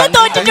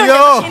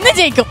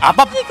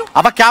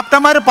 അപ്പൊ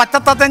ക്യാപ്റ്റന്മാര്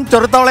പച്ചത്തത്തൻ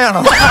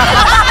ചെറുത്തവളയാണോ?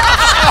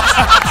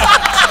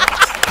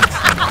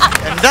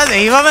 എന്റെ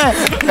ദൈവമേ,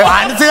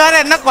 മാനസുകാരൻ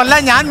എന്നെ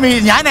കൊല്ലാൻ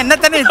ഞാൻ എന്നെ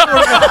തന്നെ ഇട്ടു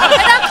കൊടുക്കും.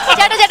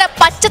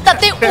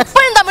 പച്ചത്തത്തയും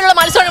ഉപ്പനും തമ്മിലുള്ള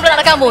മത്സരം ഇവിടെ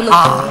നടക്കാൻ പോകുന്നു.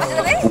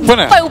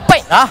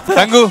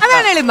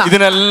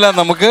 ഇതിനെല്ലാം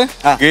നമുക്ക്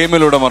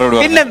ഗെയിമിലൂടെ മറുപടി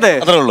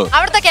അത്രേ ഉള്ളൂ.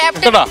 അവിടുത്തെ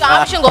ക്യാപ്റ്റൻ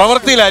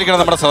പ്രവൃത്തിയിലായിരിക്കണം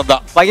നമ്മുടെ ശ്രദ്ധ.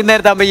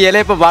 വൈകുന്നേരത്തെ ആകുമ്പോ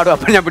ഇലയപ്പം പാടും,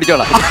 അപ്പൊ ഞാൻ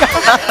പിടിച്ചോളാം.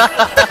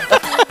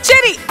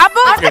 ശരി.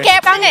 അപ്പൊ അവിടുത്തെ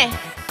ക്യാപ്റ്റനെ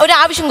ഒരു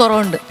ആവശ്യം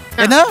കുറവുണ്ട്.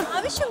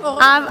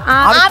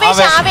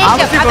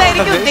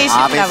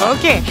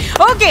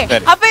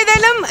 അപ്പൊ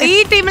ഇതെല്ലാം ഈ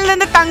ടീമിൽ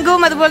നിന്ന്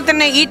തങ്കുവും അതുപോലെ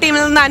തന്നെ ഈ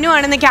ടീമിൽ നിന്ന് അനു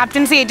ആണെന്ന്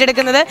ക്യാപ്റ്റൻസി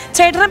ഏറ്റെടുക്കുന്നത്.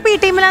 ചേട്ടനപ്പൊ ഈ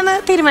ടീമിലാന്ന്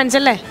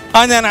തീരുമാനിച്ചല്ലേ?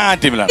 ഞാൻ ആ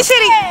ടീമിലാണ്.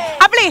 ശരി.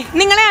 അപ്പളേ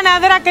നിങ്ങളെ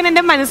അനാഥരാക്കാൻ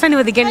എന്റെ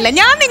മനസ്സനുവദിക്കണില്ല.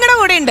 ഞാൻ നിങ്ങളുടെ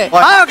കൂടെ ഉണ്ട്.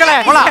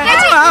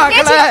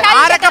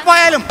 ആരൊക്കെ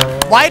പോയാലും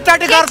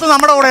വയറ്റാട്ടുകാർക്ക്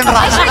നമ്മുടെ കൂടെ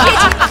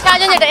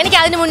എനിക്ക്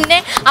അതിന് മുന്നേ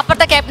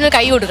അപ്പുറത്തെ ക്യാപ്റ്റന്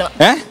കൈ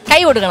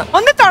കൊടുക്കണം.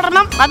 ഒന്ന്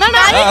തൊടണം. അതാണ്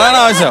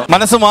ആവശ്യം.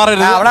 മനസ്സ്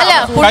മാറരുത്.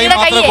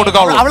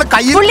 അവള്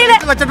കൈ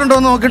വെച്ചിട്ടുണ്ടോ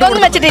നോക്കിട്ട്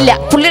ഒന്നും വെച്ചിട്ടില്ല.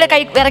 പുള്ളിയുടെ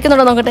കൈ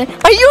വിറയ്ക്കുന്നുണ്ടോ നോക്കട്ടെ.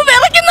 അയ്യോ,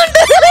 വിറയ്ക്കുന്നുണ്ട്.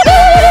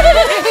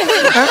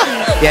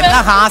 എന്നാ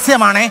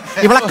ഹാസ്യമാണേ.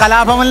 ഇവിടെ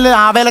കലാഭവനിൽ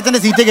ആവേലത്തിന്റെ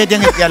സീറ്റ്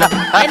കയറ്റിയാൽ കിട്ടിയാലോ?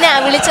 എന്നെ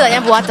വിളിച്ചതാ,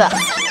 ഞാൻ പോവാത്തതാ.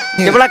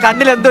 ഇവിടെ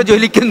കണ്ണിൽ എന്തോ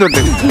ജ്വലിക്കുന്നുണ്ട്.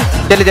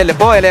 ചെല്ല്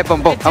പോ, ഇലയപ്പം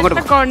പോ.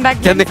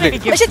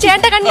 പക്ഷെ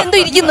ചേട്ടന്റെ കണ്ണിൽ എന്തോ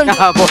ഇരിക്കുന്നുണ്ട്.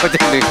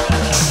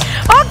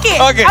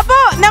 അപ്പൊ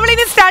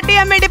നമ്മളിനി സ്റ്റാർട്ട്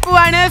ചെയ്യാൻ വേണ്ടി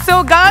പോവാണ്. സോ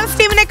ഗേൾസ്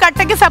ടീമിനെ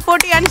കട്ടയ്ക്ക്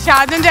സപ്പോർട്ട് ചെയ്യാൻ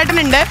ഷാജൻ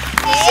ചേട്ടനുണ്ട്,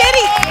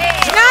 ശരി,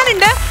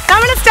 ഞാനുണ്ട്.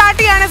 നമ്മൾ സ്റ്റാർട്ട്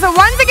ചെയ്യാണ്. So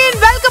once again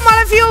welcome all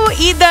of U.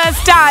 ഇത്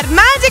സ്റ്റാർ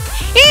മാജിക്.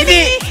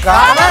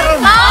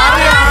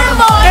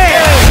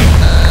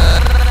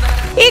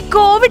 ഈ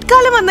കോവിഡ്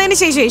കാലം വന്നതിന്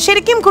ശേഷം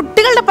ശരിക്കും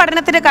കുട്ടികളുടെ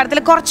പഠനത്തിന്റെ കാര്യത്തിൽ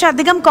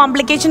കുറച്ചധികം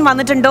കോംപ്ലിക്കേഷൻ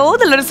വന്നിട്ടുണ്ടോ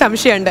എന്നുള്ളൊരു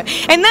സംശയമുണ്ട്.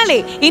 എന്നാലേ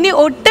ഇനി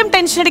ഒട്ടും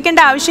ടെൻഷൻ അടിക്കേണ്ട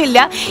ആവശ്യമില്ല.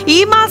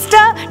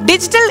 ഇമാസ്റ്റർ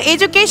ഡിജിറ്റൽ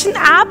എഡ്യൂക്കേഷൻ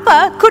ആപ്പ്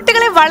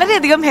കുട്ടികളെ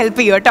വളരെയധികം ഹെൽപ്പ്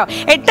ചെയ്യും കേട്ടോ.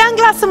 8ാം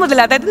ക്ലാസ് മുതൽ,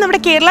 അതായത്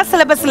നമ്മുടെ കേരള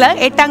സിലബസിൽ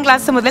 8ാം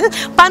ക്ലാസ് മുതൽ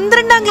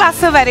 12ാം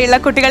ക്ലാസ് വരെയുള്ള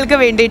കുട്ടികൾക്ക്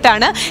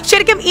വേണ്ടിയിട്ടാണ്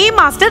ശരിക്കും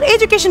ഇമാസ്റ്റർ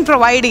എഡ്യൂക്കേഷൻ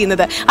പ്രൊവൈഡ്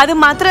ചെയ്യുന്നത്. അത്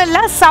മാത്രമല്ല,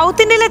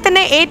 സൗത്ത് ഇന്ത്യയിലെ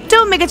തന്നെ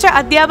ഏറ്റവും മികച്ച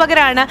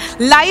അധ്യാപകരാണ്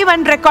ലൈവ്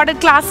ആൻഡ് റെക്കോർഡഡ്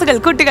ക്ലാസ്സുകൾ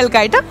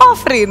കുട്ടികൾക്കായിട്ട്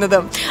ഓഫർ ചെയ്യുന്നത്.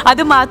 അത്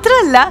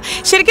മാത്രമല്ല,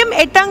 ശരിക്കും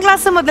 8ാം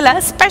ക്ലാസ് മുതൽ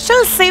സ്പെഷ്യൽ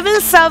സിവിൽ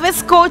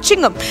സർവീസ്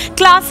കോച്ചിങ്ങും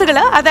ക്ലാസ്സുകൾ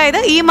അതായത്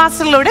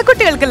ഇമാസ്റ്ററിലൂടെ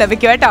കുട്ടികൾക്ക്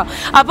ലഭിക്കും കേട്ടോ.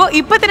 അപ്പോൾ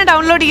ഇപ്പൊ തന്നെ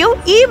ഡൗൺലോഡ് ചെയ്യൂ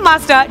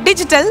ഇമാസ്റ്റർ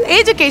ഡിജിറ്റൽ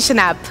എഡ്യൂക്കേഷൻ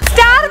ആപ്പ്.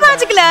 സ്റ്റാർ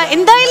മാജിക്കില്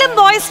എന്തായാലും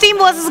boys team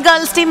versus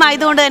girls team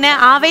ആയതുകൊണ്ട് തന്നെ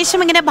ആവേശം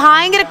ഇങ്ങനെ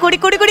ഭയങ്കര കൂടി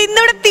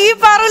ഇന്നിവിടെ തീ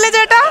പാറില്ല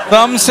ചേട്ടാ.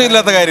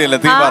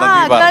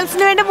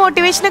 ഗേൾസിന് വേണ്ട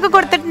മോട്ടിവേഷൻ ഒക്കെ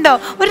കൊടുത്തിട്ടുണ്ടോ?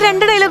 ഒരു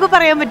 2 ഡയലോഗ്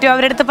പറയാൻ പറ്റുമോ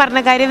അവരുടെ അടുത്ത് പറഞ്ഞ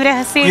കാര്യം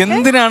രഹസ്യം?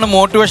 എന്തിനാണ്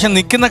മോട്ടിവേഷൻ?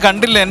 നിൽക്കുന്ന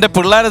കണ്ടില്ല എന്റെ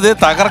പിള്ളേരത്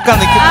തകർക്കാൻ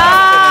നിൽക്കുന്ന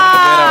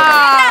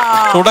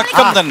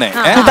തുടക്കം തന്നെ.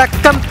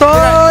 തുടക്കം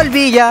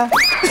തോൽവിയ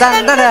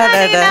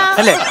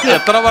അല്ലേ?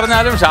 എത്ര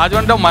പറഞ്ഞാലും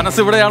ഷാജുവിന്റെ മനസ്സ്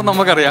ഇവിടെയാണെന്ന്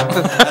നമുക്കറിയാം.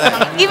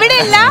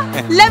 ഇവിടെയല്ല,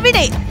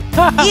 ലവിടെ.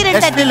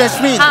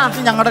 ലക്ഷ്മി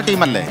ഞങ്ങളുടെ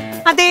ടീമല്ലേ?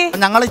 അതെ,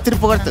 ഞങ്ങൾ ഇത്തിരി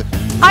പുകഴ്ത്ത്.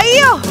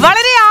 അയ്യോ,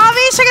 വളരെ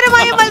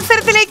ആവേശകരമായ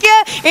മത്സരത്തിലേക്ക്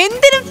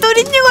എന്തിനും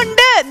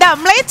തുനിഞ്ഞുകൊണ്ട്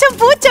ദംളേച്ചം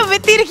പൂച്ചം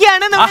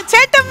എത്തിയിരിക്കുകയാണ് നമ്മുടെ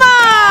ചേട്ടമ്മ.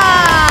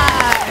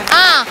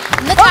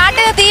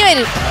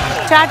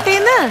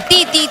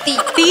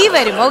 തീ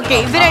വരും. ഓക്കെ,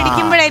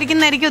 ഇവരടിക്കുമ്പോഴായിരിക്കും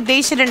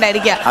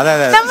ഉദ്ദേശിച്ചിട്ടുണ്ടായിരിക്കുക.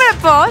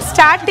 നമ്മളിപ്പോ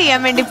സ്റ്റാർട്ട് ചെയ്യാൻ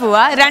വേണ്ടി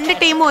പോവാ. 2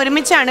 ടീമും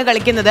ഒരുമിച്ചാണ്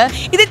കളിക്കുന്നത്.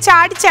 ഇത്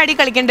ചാടി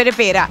കളിക്കേണ്ട ഒരു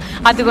പേരാ.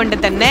 അതുകൊണ്ട്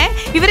തന്നെ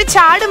ഇവര്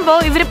ചാടുമ്പോ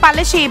ഇവര് പല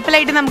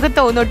ഷേപ്പിലായിട്ട് നമുക്ക്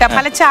തോന്നൂട്ടാ,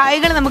 പല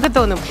ചായകൾ നമുക്ക്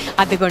തോന്നും.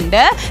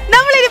 അതുകൊണ്ട്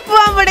നമ്മളിനി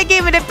പോവാൻ പോണ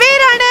ഗെയിമിന്റെ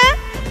പേരാണ്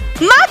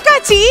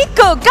മാക്കാച്ചി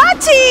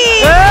കോക്കാച്ചി.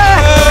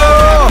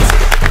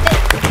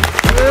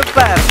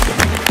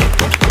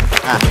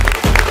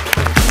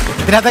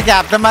 ഇതിനകത്തെ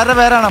ക്യാപ്റ്റന്മാരുടെ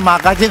പേരാണ്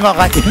മാക്കാച്ചിയും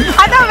കോക്കാച്ചിയും.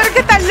 അത്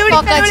അവർക്ക്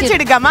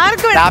തല്ലുപിടിച്ചെടുക്കാം.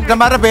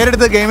 ക്യാപ്റ്റന്മാരുടെ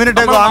പേരെടുത്ത്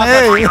ഗെയിമിനിട്ടേക്കുവാണ്.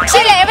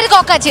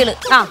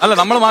 അല്ല,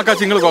 നമ്മൾ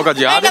മാക്കാച്ചി, നിങ്ങൾ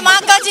കോക്കാച്ചി.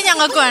 മാക്കാച്ചി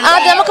ഞങ്ങൾക്ക് വേണം.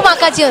 നമുക്ക്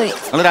മാക്കാച്ചി മതി.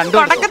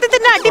 തുടക്കത്തിൽ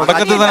തന്നെ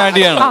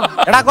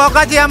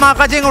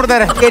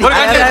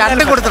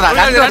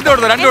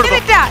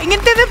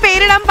ഇങ്ങനത്തെ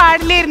പേരിടാൻ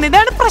പാടില്ലായിരുന്നു.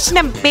 ഇതാണ്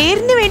പ്രശ്നം.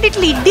 പേരിന്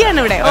വേണ്ടിയിട്ടുള്ള ഇടിയാണ്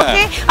ഇവിടെ.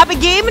 ഓക്കെ, അപ്പൊ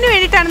ഗെയിമിന്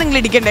വേണ്ടിയിട്ടാണ് നിങ്ങൾ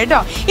ഇടിക്കേണ്ടത് കേട്ടോ.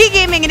 ഈ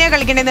ഗെയിം എങ്ങനെയാ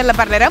കളിക്കേണ്ടതെന്നുള്ള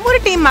പറഞ്ഞുതരാം. ഒരു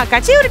ടീം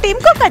മാക്കാച്ചി, ഒരു ടീം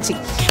കൊക്കാച്ചി.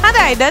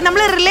 അതായത്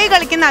നമ്മൾ റിലേ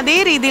കളിക്കുന്ന അതേ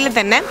രീതിയിൽ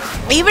തന്നെ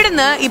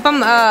ഇവിടുന്ന് ഇപ്പം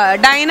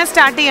ഡയന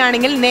സ്റ്റാർട്ട്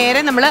ചെയ്യുകയാണെങ്കിൽ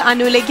നേരെ നമ്മൾ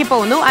അനുവിലേക്ക്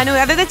പോകുന്നു. അനു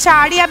അതായത്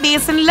ചാടി ആ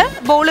ബേസിനിൽ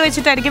ബോൾ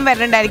വെച്ചിട്ടായിരിക്കും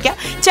വരണ്ടായിരിക്കുക.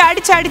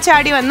 ചാടി ചാടി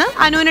ചാടി വന്ന്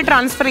അനുവിന്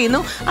ട്രാൻസ്ഫർ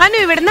ചെയ്യുന്നു. അനു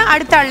ഇവിടുന്ന്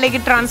അടുത്ത ആളിലേക്ക്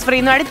ട്രാൻസ്ഫർ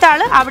ചെയ്യുന്നു. അടുത്ത ആൾ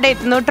അവിടെ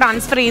എത്തുന്നു,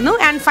 ട്രാൻസ്ഫർ ചെയ്യുന്നു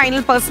ആൻഡ്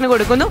ഫൈനൽ പേഴ്സണ്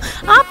കൊടുക്കുന്നു.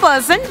 ആ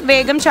പേഴ്സൺ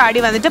വേഗം ചാടി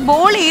വന്നിട്ട്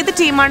ബോൾ ഏത്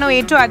ടീമാണോ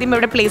ഏറ്റവും ആദ്യം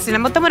ഇവിടെ പ്ലേസ്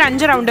ചെയ്യുന്നത്, മൊത്തം ഒരു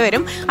 5 റൗണ്ട്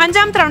വരും.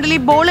 5ാമത്തെ റൗണ്ടിൽ ഈ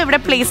ബോൾ ഇവിടെ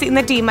പ്ലേസ്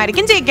ചെയ്യുന്ന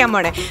ടീമായിരിക്കും ജയിക്കാൻ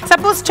പോണേ.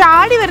 സപ്പോസ്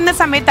ചാടി വരുന്ന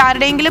സമയത്ത്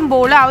ആരുടെയെങ്കിലും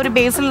ബോൾ ആ ഒരു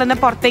ബേസിൽ നിന്ന്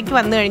പുറത്തേക്ക്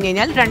വന്നു കഴിഞ്ഞ്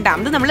കഴിഞ്ഞാൽ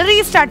രണ്ടാമത് നമ്മൾ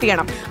റീസ്റ്റാർട്ട്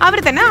ചെയ്യണം. അവർ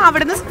തന്നെ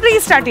അവിടുന്ന്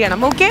റീസ്റ്റാർട്ട് ചെയ്യണം.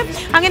 ഓക്കെ,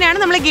 അങ്ങനെയാണ്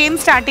നമ്മൾ ഗെയിം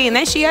സ്റ്റാർട്ട്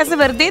ചെയ്യുന്നത്. ഷിയാസ്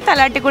വെറുതെ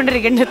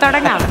തലാട്ടിക്കൊണ്ടിരിക്കേണ്ടത്.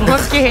 തുടങ്ങാം.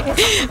 ഓക്കെ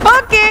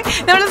ഓക്കെ,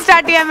 നമ്മൾ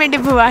സ്റ്റാർട്ട് ചെയ്യാൻ വേണ്ടി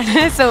പോവാണ്.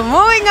 So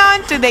moving on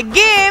to the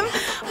game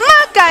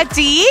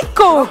മാക്കാച്ചി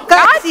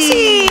കോക്കാച്ചി.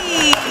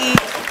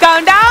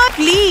 Count down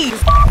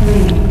please.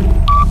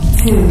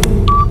 2,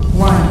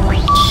 1.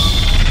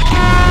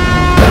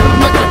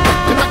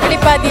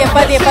 പതിയെ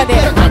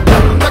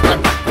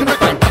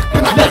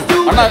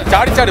അണ്ണാ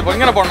ചാടി ചാടി പോ,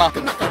 ഇങ്ങനെ പോണ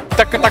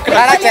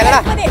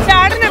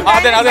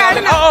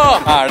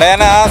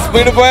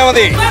സ്പീഡ് പോയാ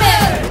മതി.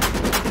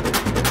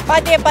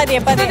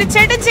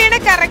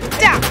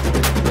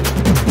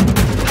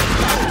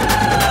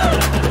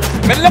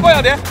 മെല്ലെ പോയാ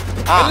മതിയെ,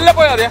 മെല്ലെ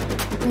പോയാ മതിയെ.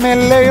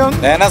 മെല്ലെയും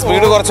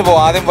സ്പീഡ് കുറച്ച് പോ.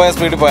 ആദ്യം പോയ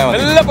സ്പീഡിൽ പോയാ മതി.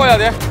 മെല്ലെ പോയാ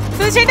മതിയെ.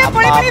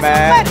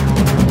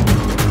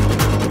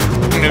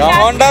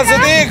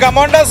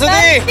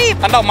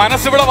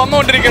 മനസ്സ് ഇവിടെ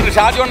വന്നുകൊണ്ടിരിക്കുന്നു.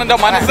 ഷാജോണിന്റെ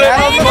മനസ്സ്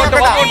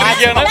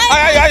വന്നുകൊണ്ടിരിക്കുകയാണ്.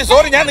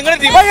 സോറി, ഞാൻ നിങ്ങളുടെ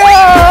ടീം.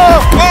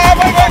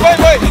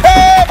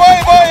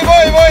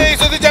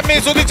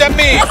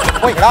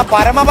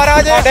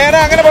 പരമപരാജയം.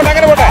 അങ്ങനെ പോട്ടെ,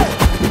 അങ്ങനെ പോട്ടെ.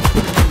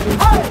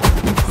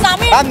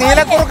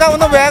 നീലക്കുറുക്ക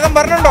ഒന്ന് വേഗം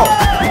പറഞ്ഞുണ്ടോ?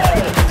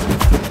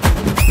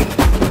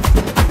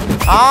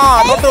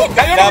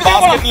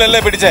 ബാസ്കറ്റിലല്ലേ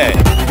പിടിച്ചേ.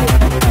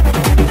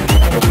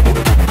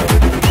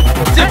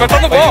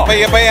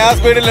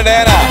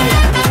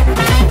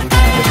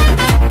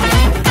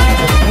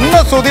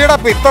 ഇന്ന് സുധിയുടെ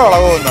പിത്ത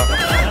ഇളകുന്നു.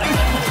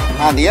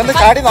 നീ ഒന്ന്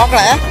ചാടി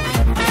നോക്കണേ.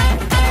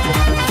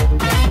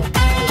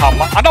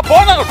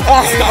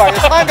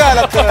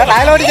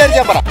 ഡയലോഗ്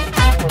വിചാരിച്ചാ പറ.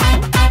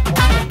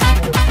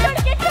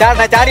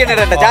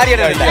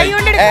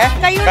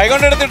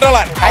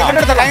 കൈകൊണ്ടെടുത്തിട്ടോളാൻ.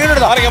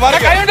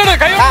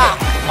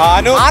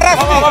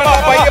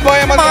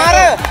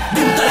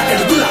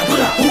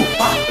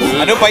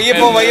 അനു പയ്യെ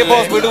പോ,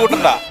 സ്പീഡ്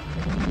കൂട്ടണ്ട.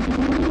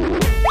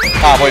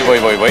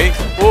 പോയി.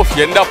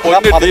 എന്റെ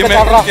പൊന്നു ടീമേ,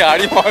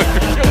 അടി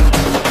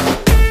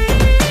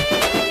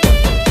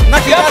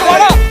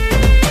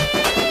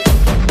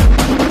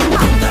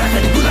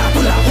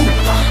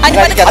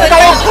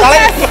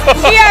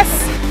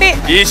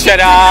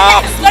ഈശ്വരാ.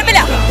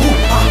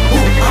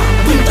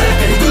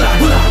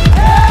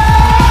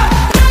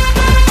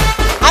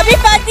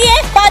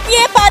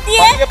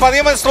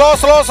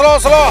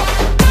 സ്ലോ.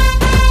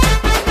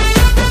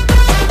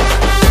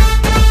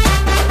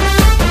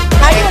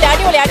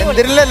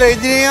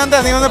 രജനീകാന്ത്,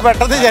 നീ ഒന്ന്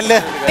പെട്ടെന്ന് ചെല്ല്.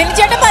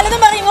 ചേട്ടൻ പലതും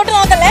പറയും, ഇങ്ങോട്ട്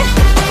നോക്കല്ലേ.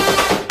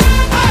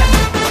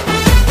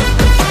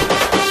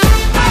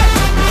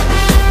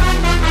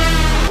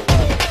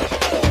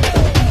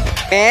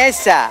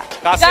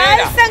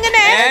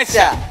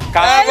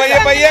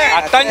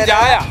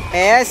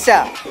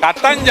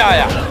 കട്ടൻ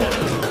ചായ.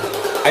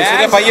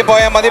 പയ്യെ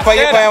പോയാ മതി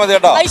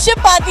കേട്ടോ.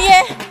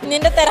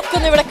 നിന്റെ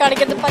തിരക്കൊന്നും ഇവിടെ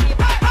കാണിക്കരുത്.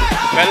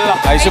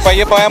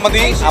 പയ്യെ പോയാ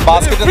മതി. ആ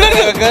ബാസ്കറ്റ്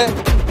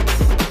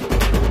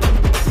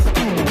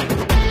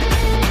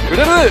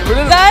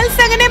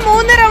അങ്ങനെ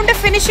 3 റൗണ്ട്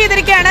ഫിനിഷ്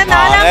ചെയ്തിരിക്കുകയാണ്.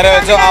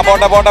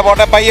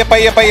 പോട്ടെ. പയ്യെ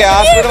ആ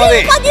സ്പീഡ്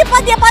മതി.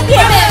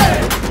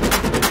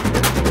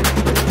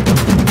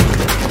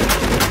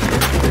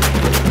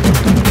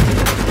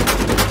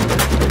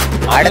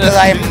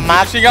 അടുത്തതായി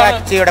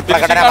മാക്കാച്ചിയുടെ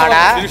പ്രകടനമാണ്.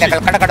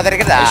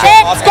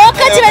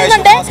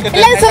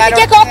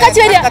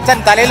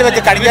 തലയിൽ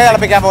വെച്ച് കടിഞ്ഞാൽ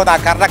തിളപ്പിക്കാൻ പോകുന്ന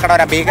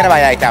കർണക്കടവര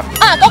ഭീകരമായ ഐറ്റം.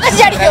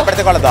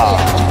 എടുത്തുകൊള്ളുന്നോ?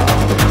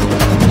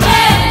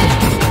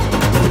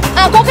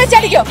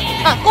 ചാടിക്കോ.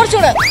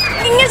 കുറച്ചുകൂടെ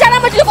ഇങ്ങനെ ചാടാൻ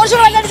പറ്റില്ല,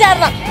 കുറച്ചുകൂടെ വല്ലാണ്ട്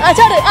ചാടണം.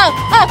 ചാട്.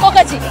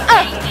 കോക്കാച്ചി.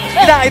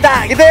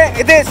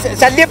 ഇത്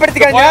ശല്യപ്പെടുത്തി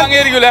കഴിഞ്ഞാൽ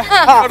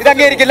ഇത്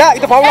അംഗീകരിക്കില്ല.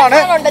 ഇത് ഫൗളാണ്.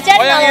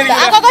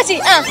 കോക്കാച്ചി.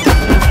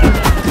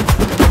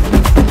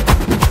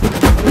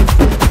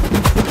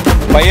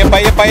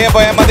 പയ്യെ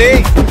പോയാ മതി.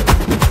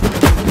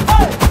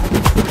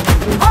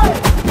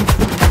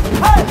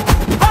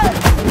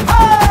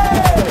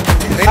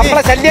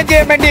 നമ്മളെ ശല്യം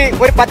ചെയ്യാൻ വേണ്ടി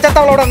ഒരു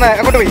പച്ചത്തവളോടെ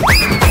അങ്ങോട്ട് പോയി.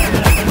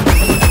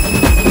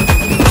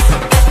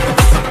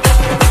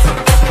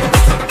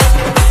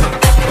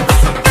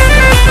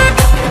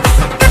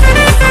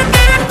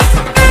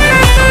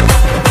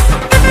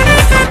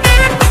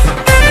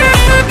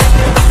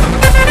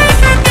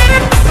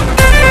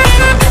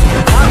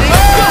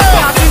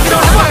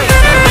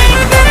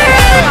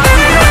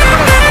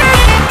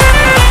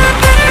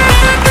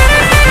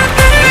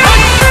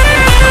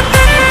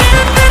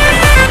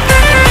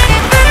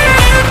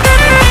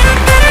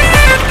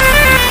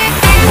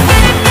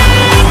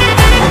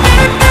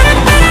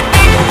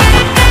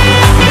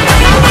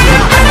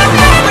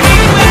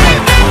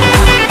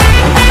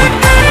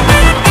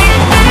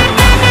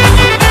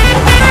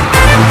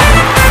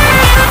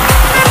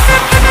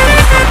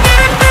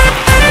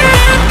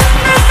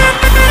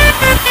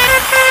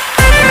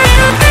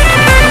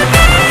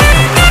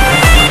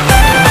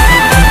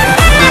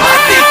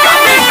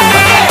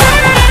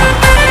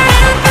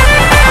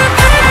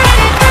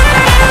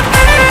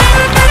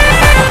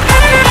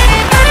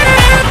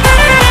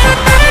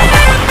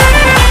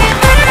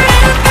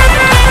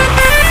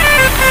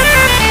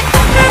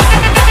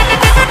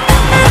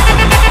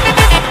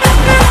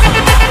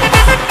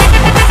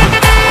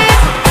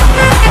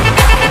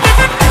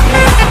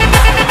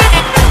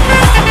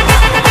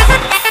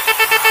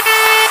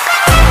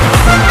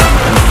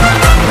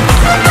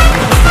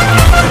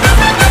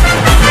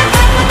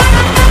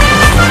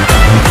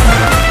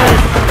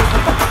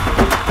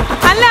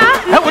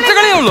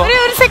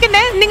 ഒരു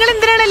സെക്കൻഡ്, നിങ്ങൾ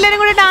എന്തിനാണ് എല്ലാരും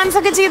കൂടെ ഡാൻസ്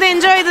ഒക്കെ ചെയ്ത്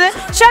എൻജോയ് ചെയ്തത്?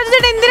 ഷാജു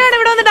ചേട്ടൻ എന്തിനാണ്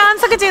ഇവിടെ വന്ന്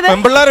ഡാൻസ് ഒക്കെ ചെയ്തത്?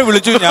 പെമ്പിള്ളാരെ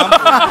വിളിച്ചു ഞാൻ.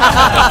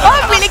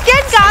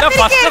 വിളിക്കാൻ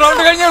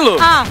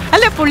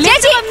അല്ല, പുള്ളി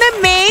വന്ന്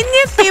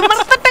മേഞ്ഞ്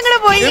തിമർത്തട്ടങ്ങള്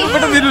പോയി.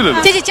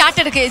 ചേച്ചി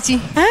ചാട്ടെടുക്ക ചേച്ചി.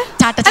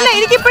 അല്ല,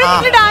 എനിക്കിപ്പോഴും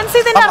ഡാൻസ്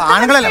ചെയ്തതിന്റെ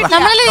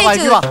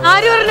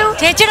ആര് പറഞ്ഞു?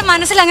 ചേച്ചിയുടെ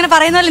മനസ്സിൽ അങ്ങനെ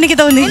പറയുന്ന എനിക്ക്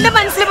തോന്നി. എന്റെ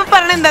മനസ്സിൽ ഇപ്പൊ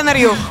പറഞ്ഞ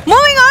എന്താണെന്നറിയോ?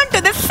 Moving on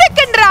to the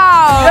second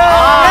round.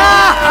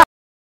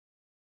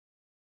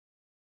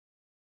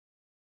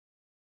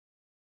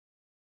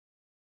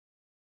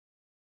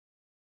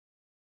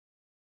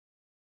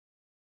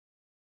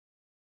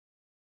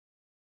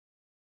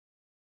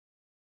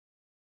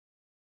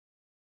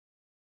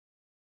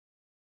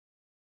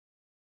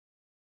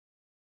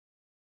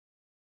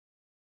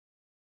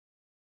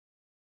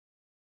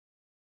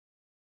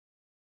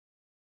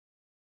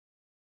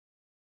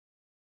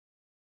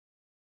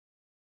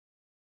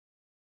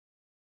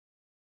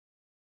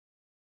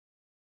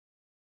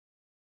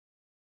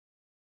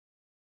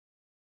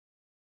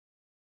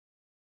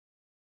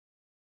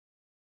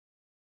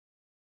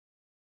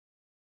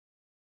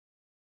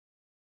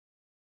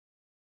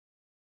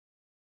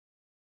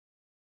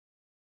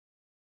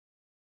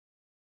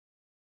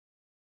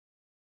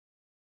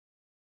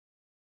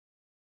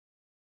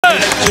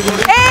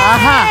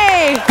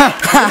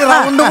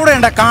 Round കൂടെ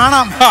ഉണ്ട്,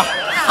 കാണാം.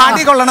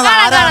 അടി കൊള്ളണത്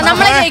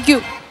നമ്മളെ ജയിക്കൂ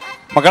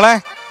മക്കളെ.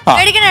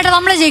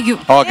 നമ്മളെ ജയിക്കൂ.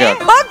 ഓക്കെ,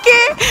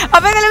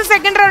 അപ്പൊ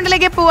സെക്കൻഡ്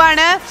റൗണ്ടിലേക്ക്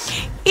പോവാണ്.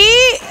 ഈ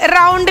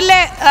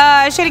റൗണ്ടിലെ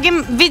ശരിക്കും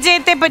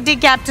വിജയത്തെ പറ്റി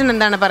ക്യാപ്റ്റൻ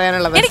എന്താണ്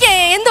പറയാനുള്ളത്? എനിക്ക്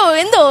എന്തോ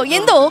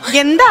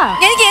എന്താ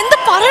എനിക്ക് എന്ത്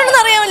പറയണമെന്ന്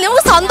അറിയാമല്ലോ.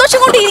 നമുക്ക് സന്തോഷം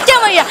കൊണ്ട് ഇരിക്കാൻ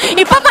വയ്യ.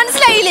 ഇപ്പൊ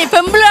മനസ്സിലായില്ലേ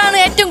പെമ്പിളാണ്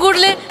ഏറ്റവും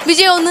കൂടുതൽ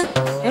വിജയം ഒന്ന്.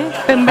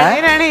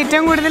 പെമ്പിളാണ്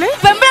ഏറ്റവും കൂടുതൽ.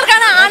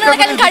 പെമ്പിളർക്കാണ്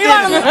ആണുങ്ങളെക്കാളും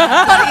കഴിവാണെന്ന്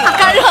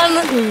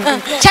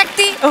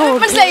ശക്തി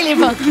മനസ്സിലായില്ലേ?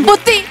 ഇപ്പൊ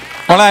ബുദ്ധി.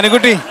 മോളെ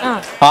അനുകുട്ടി,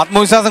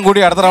 ആത്മവിശ്വാസം കൂടി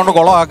അടുത്ത റൗണ്ട്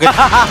കൊളമാക്കി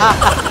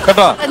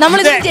കേട്ടോ. നമ്മൾ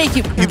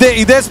ജയിക്കും.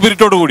 ഇതേ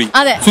സ്പിരിറ്റോട് കൂടി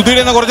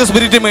സുധീടെ കുറച്ച്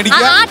സ്പിരിറ്റ്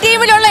മേടിക്കുക. ആ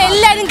ടീമിലുള്ള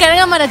എല്ലാരും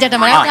കിഴങ്ങന്മാരാ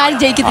ചേട്ടന്മാർ, ആരും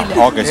ജയിക്കത്തില്ല.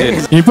 ഓക്കെ, ശരി.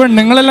 ഈ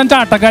പെണ്ണുങ്ങളെല്ലാം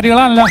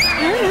ചാട്ടക്കാരികളാണല്ലോ.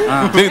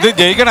 ഇത്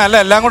ജയിക്കണല്ല,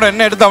 എല്ലാം കൂടെ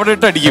എന്നെ എടുത്ത് അവിടെ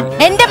ഇട്ട് അടിക്കും.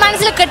 എന്റെ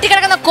മനസ്സിൽ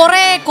കെട്ടിക്കിടക്കുന്ന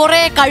കുറെ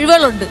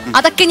കഴിവുകളുണ്ട്.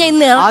 അതൊക്കെ ഞാൻ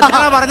ഇന്ന്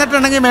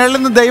പറഞ്ഞിട്ടുണ്ടെങ്കിൽ മേളിൽ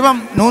നിന്ന് ദൈവം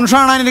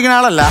നൂൻഷാണാനിരിക്കുന്ന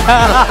ആളല്ല.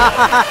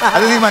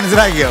 അത് നീ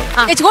മനസ്സിലാക്കിയോ?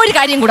 ഒരു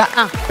കാര്യം കൂടെ,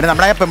 പിന്നെ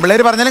നമ്മുടെ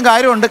പെമ്പിള്ളേര് പറഞ്ഞാലും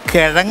കാര്യമുണ്ട്.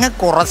 കിഴങ്ങ്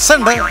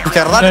കുറച്ചുണ്ട്,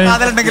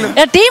 ചെറുതായിട്ടുണ്ടെങ്കിലും.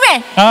 ടീമേ,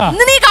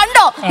 ഇന്ന് നീ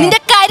കണ്ടോ നിന്റെ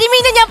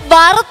കരിമീനെ ഞാൻ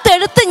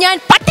വറുത്തെടുത്ത് ഞാൻ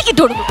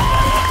പട്ടിക്കിട്ട് കൊടുക്കും.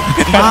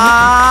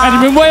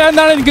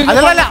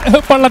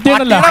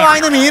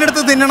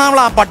 മീനെടുത്ത് തിന്നണം.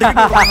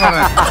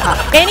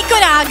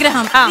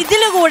 എനിക്കൊരാഗ്രഹം,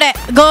 ഇതിലുകൂടെ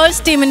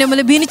ഗേൾസ് ടീമിന്റെ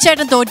മുമ്പിൽ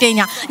ബിനിച്ചേട്ടൻ തോറ്റു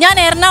കഴിഞ്ഞാൽ ഞാൻ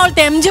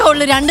എറണാകുളത്ത് MG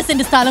ഹോളിൽ 2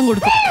 സെന്റ് സ്ഥലം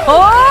കൊടുക്കും.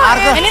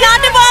 ഇനി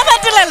നാട്ടിൽ പോകാൻ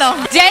പറ്റില്ലല്ലോ,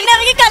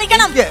 ജയിലിറങ്ങി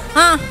കളിക്കണം.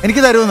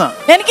 എനിക്ക് തരുന്ന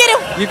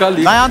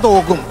ഞാൻ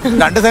തോക്കും.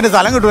 2 സെന്റ്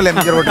സ്ഥലം കിട്ടുമല്ലോ.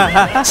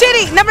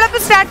 ശരി, നമ്മളിപ്പോ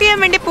സ്റ്റാർട്ട് ചെയ്യാൻ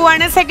വേണ്ടി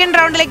പോവാണ്. സെക്കൻഡ്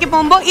റൗണ്ടിലേക്ക്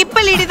പോകുമ്പോ ഇപ്പൊ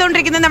ലീഡ്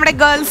ചെയ്തോണ്ടിരിക്കുന്നത് നമ്മുടെ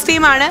ഗേൾസ്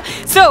ടീമാണ്.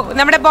 സോ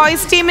നമ്മുടെ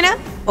ബോയ്സ് ടീമിന്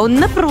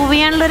ഒന്ന് പ്രൂവ്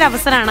ചെയ്യാനുള്ള ഒരു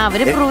അവസരമാണ്.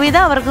 അവര് പ്രൂവ്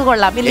ചെയ്താൽ അവർക്ക്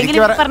കൊള്ളാം. ഇല്ലെങ്കിൽ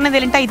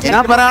പറഞ്ഞതിലും ടൈറ്റ്.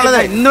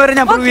 ഇന്നുവരെ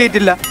ഞാൻ പ്രൂവ്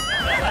ചെയ്തിട്ടില്ല.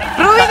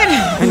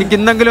 എനിക്ക്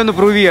ഇന്നെങ്കിലും ഒന്ന്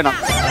പ്രൂവ് ചെയ്യണം.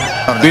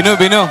 ബിനു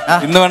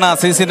ഇന്ന് വേണം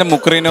അസീസിന്റെ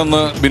മുക്രീനെ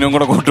ഒന്ന് ബിനുവും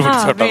കൂടെ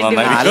കൂട്ടുപിടിച്ചോട്ടെ.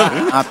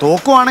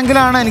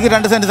 തോക്കുവാണെങ്കിലാണ് എനിക്ക്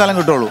 2 സെന്റ് സ്ഥലം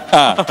കിട്ടുള്ളൂ.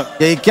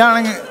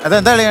 ജയിക്കുകയാണെങ്കിൽ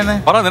അതെന്താ കളിയാണ്?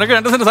 നിനക്ക്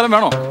 2 സെന്റ് സ്ഥലം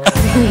വേണോ?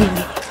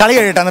 കളി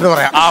കഴിയട്ടെ എന്നിട്ട്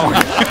പറയാം.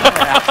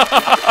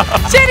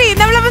 ശരി,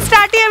 നമ്മളിപ്പോ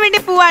സ്റ്റാർട്ട് ചെയ്യാൻ വേണ്ടി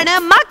പോവാണ്.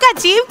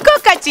 മക്കച്ചീവ്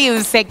കൊക്കച്ചീവ്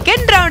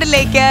second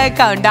റൗണ്ടിലേക്ക്.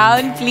 Count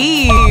down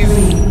please.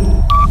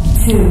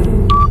 2,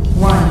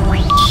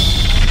 1.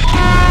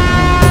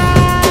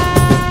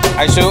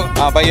 Aishu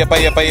പയ്യെ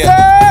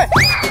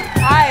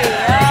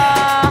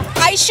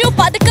ഐഷു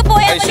പതുക്കെ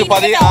പോയാൽ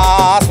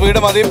സ്പീഡ്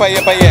മതി.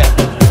 പയ്യെ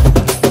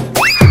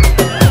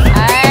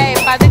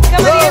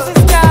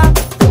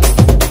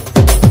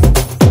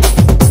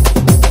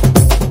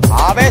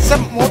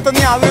ആവേശം മൂത്ത്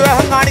നീ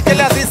അവിവേഹം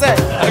കാണിക്കല്ലേ അസീസേ.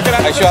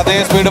 ഐഷു അതേ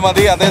സ്പീഡ്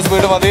മതി.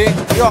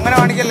 അയ്യോ, അങ്ങനെ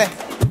കാണിക്കല്ലേ.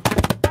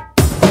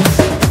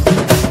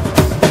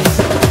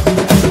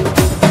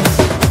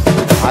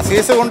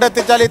 അസീസ്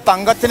കൊണ്ടെത്തിച്ചാൽ ഈ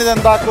തങ്കത്തിന് ഇത്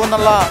എന്താക്കും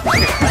എന്നുള്ള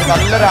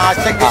നല്ലൊരു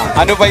ആശങ്ക.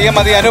 അനു പയ്യെ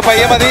മതി.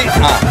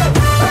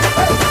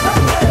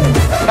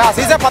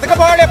 അസീസെ പതുക്കെ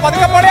പോയാ.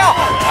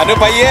 അനു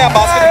പയ്യെ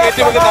ബാസ്കറ്റ്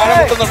കയറ്റി വെക്ക്, താഴെ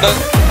മുട്ടുന്നുണ്ട്.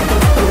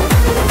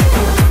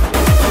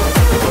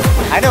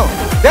 അനു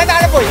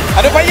താഴെ പോയി.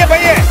 അനു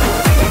പയ്യെ.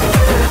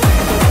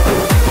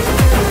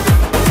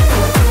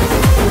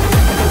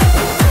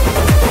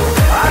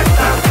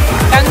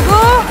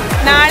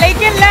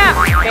 നാളേക്കല്ല,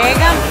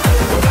 വേഗം.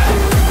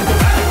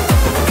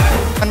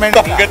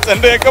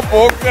 തങ്കച്ചന്റെയൊക്കെ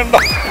പോക്കുണ്ടോ?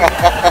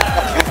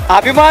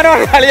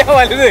 അഭിമാനമാണ് കളിയാ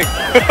വലുത്.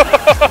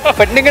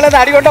 പെണ്ണുങ്ങളെ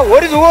നാടി കൊണ്ട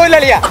ഒരു സുഖവും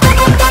അളിയാ.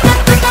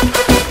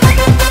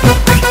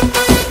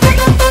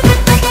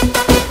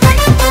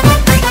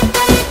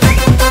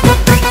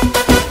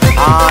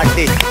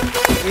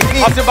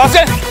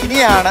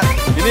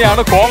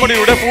 ഇനിയാണ്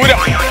കോമഡിയുടെ പൂരം.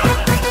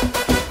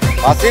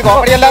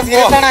 കോമഡി എല്ലാം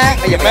സീരിയസ് ആണ്.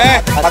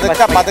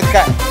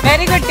 പതുക്കെ.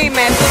 Very good team.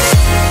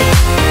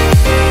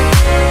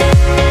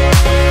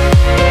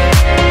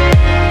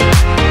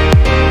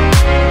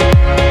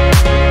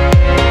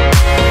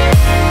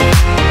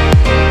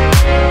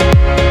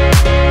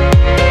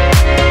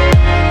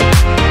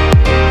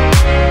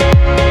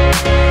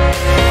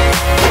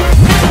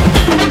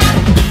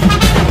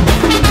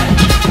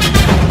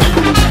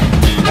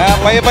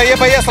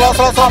 പയ്യെ സ്ലോ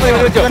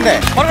സമയമുണ്ട്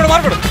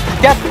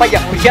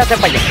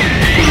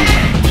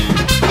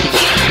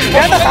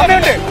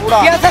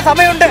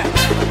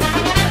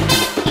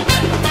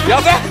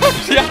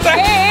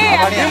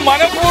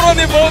മനഃപൂർവ്വം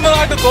നീ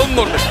പോകുന്നതായിട്ട്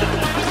തോന്നുന്നുണ്ട്.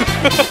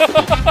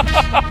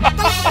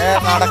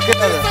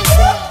 നടക്കുന്നത്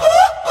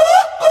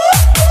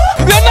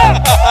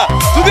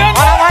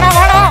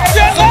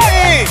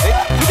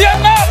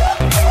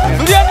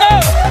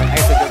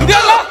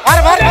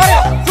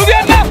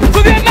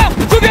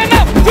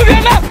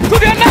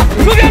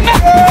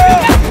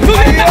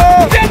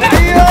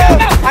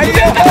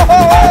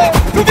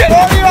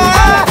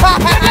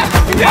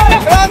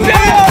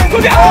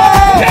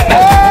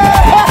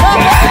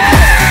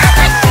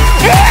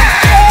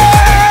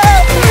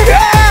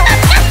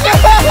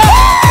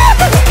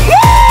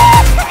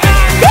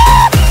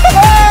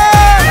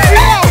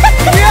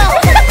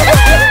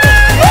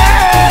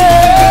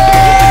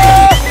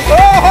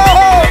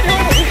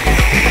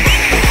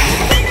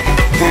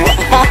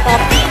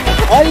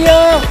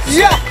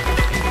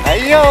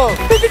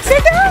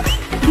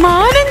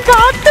മാനം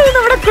കാത്തു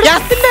നമ്മുടെ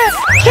കുടുംബത്തിന്റെ.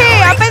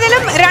 അപ്പൊ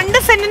ഇതിലും 2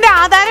 സെന്റിന്റെ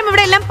ആധാരം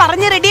ഇവിടെ എല്ലാം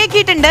പറഞ്ഞ്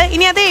റെഡിയാക്കിയിട്ടുണ്ട്.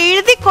 ഇനി അത്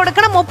എഴുതി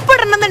കൊടുക്കണം,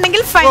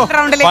 ഒപ്പിടണമെന്നുണ്ടെങ്കിൽ final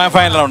റൗണ്ടിലേക്ക്.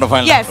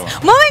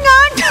 Moving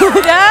on to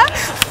the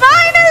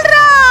final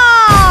round.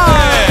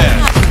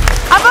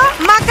 അപ്പൊ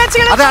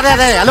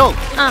അതെ ഹലോ,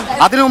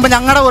 അതിനു മുമ്പ്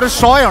ഞങ്ങളുടെ ഒരു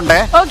ഷോ ഉണ്ട്.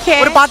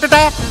 ഒരു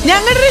പാട്ടിട്ടെ.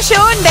 ഞങ്ങളുടെ ഒരു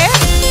ഷോ ഉണ്ട്.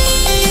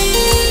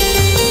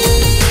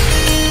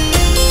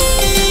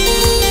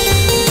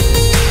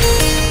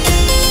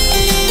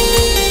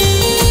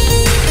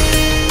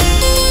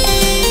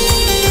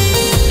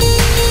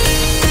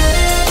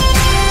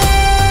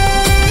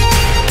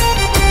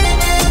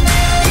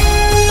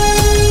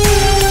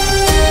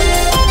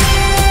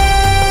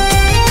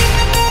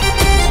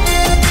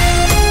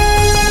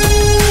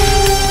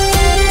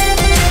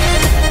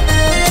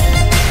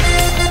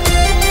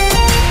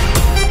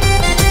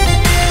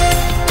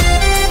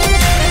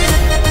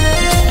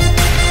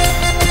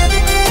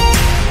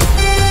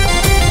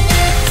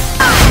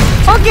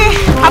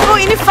 അപ്പൊ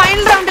ഇനി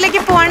ഫൈനൽ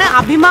റൗണ്ടിലേക്ക് പോവാണ്.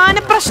 അഭിമാന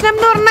പ്രശ്നം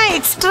എന്ന് പറഞ്ഞാൽ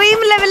എക്സ്ട്രീം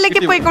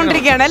ലെവലിലേക്ക്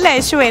പോയിക്കൊണ്ടിരിക്കുകയാണ് അല്ലേ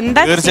യേശു?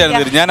 എന്താ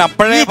ഞാൻ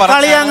അപ്പോഴേ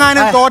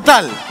കളിയാങ്ങാനും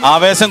തോറ്റാൽ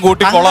ആവേശം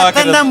കൂട്ടി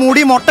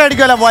മുടി മൊട്ട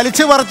അടിക്കുമല്ലോ,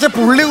 വലിച്ചു പറിച്ച്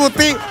പുള്ളി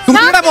കുത്തി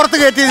തുണിയുടെ പുറത്ത്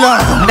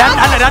കയറ്റിയതാണ്.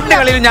 2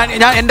 കളിയിലും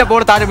ഞാൻ എന്റെ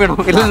ബോൾ താഴെ വീണു.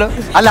 ഇല്ലല്ലോ.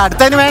 അല്ല,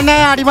 അടുത്തതിന് വേണ്ട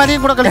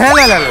അടിമാലിയും കൂടെ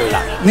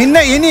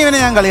നിന്നെ ഇനി ഇവനെ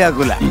ഞാൻ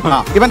കളിയാക്കൂല.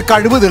 ഇവൻ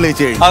കഴിവ്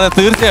തെളിയിച്ചു കഴിഞ്ഞു. അതെ,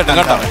 തീർച്ചയായിട്ടും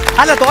കേട്ടോ.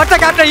 അല്ല, തോറ്റ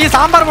കാറ്റ ഈ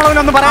സാമ്പാർ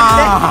മുളകിനൊന്നും പറയാ.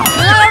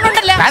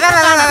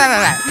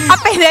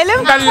 അപ്പൊ ഏതായാലും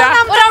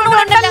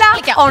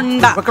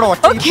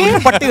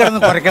പട്ടി കിടന്ന്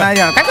കുറയ്ക്കണ.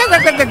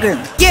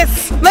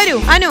 വരൂ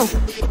അനു,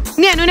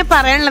 ഇനി അനുവിനെ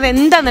പറയാനുള്ളത്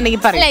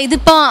എന്താന്നുണ്ടെങ്കിൽ പറയാം.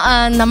 ഇതിപ്പോ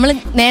നമ്മള്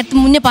നേരത്തെ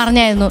മുന്നേ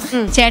പറഞ്ഞായിരുന്നു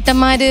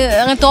ചേട്ടന്മാര്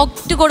അങ്ങനെ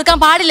തോറ്റു കൊടുക്കാൻ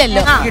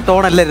പാടില്ലല്ലോ. ഈ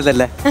ടോണല്ലേ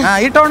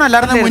ഈ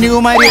ടോണല്ലായിരുന്നു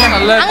മുനികുമാരി.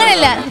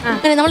 അങ്ങനെയല്ല,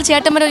 നമ്മൾ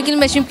ചേട്ടന്മാരെ ഒരിക്കലും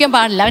വിഷമിപ്പിക്കാൻ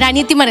പാടില്ല. അവർ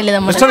അനിയത്തിമാരല്ലേ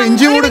നമ്മൾ.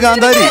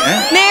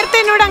 നേരത്തെ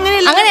എന്നോട്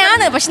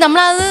അങ്ങനെയാണ്, പക്ഷെ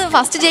നമ്മളത്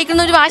ഫസ്റ്റ്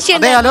ജയിക്കുന്ന ഒരു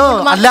വാശിയുണ്ട്.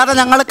 അല്ലാതെ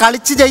ഞങ്ങൾ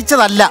കളിച്ച്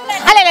ജയിച്ചതല്ല.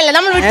 അല്ലല്ല,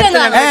 നമ്മൾ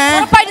വിട്ടുതന്നതാണ്.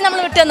 ഉറപ്പായിട്ട് നമ്മൾ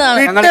വിട്ടുതന്നതാണ്.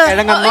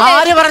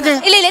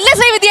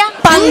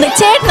 പന്ത്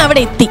ചേട്ടൻ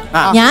അവിടെ എത്തി,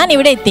 ഞാൻ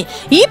ഇവിടെ എത്തി.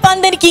 ഈ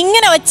പന്ത് എനിക്ക്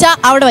ഇങ്ങനെ വെച്ചാ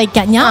അവിടെ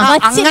വയ്ക്കാം. ഞാൻ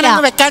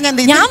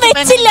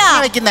വെച്ചില്ല.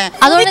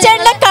 അതുകൊണ്ട്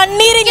ചേട്ടന്റെ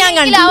കണ്ണീര് ഞാൻ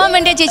കണ്ടാവാൻ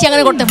വേണ്ടിയ ചേച്ചി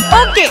അങ്ങനെ കൊടുത്തു.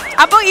 ഓക്കെ,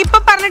 അപ്പൊ ഇപ്പൊ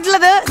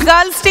പറഞ്ഞിട്ടുള്ളത്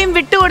ഗേൾസ് ടീം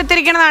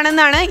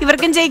വിട്ടുകൊടുത്തിരിക്കണതാണെന്നാണ്.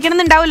 ഇവർക്കും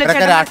ജയിക്കണമെന്നുണ്ടാവില്ല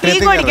ചേട്ടാ,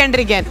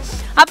 അടിക്കാണ്ടിരിക്കാൻ.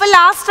 അപ്പൊ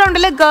ലാസ്റ്റ്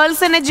റൗണ്ടില്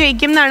ഗേൾസ് തന്നെ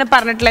ജയിക്കും എന്നാണ്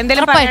പറഞ്ഞിട്ടുള്ളത്.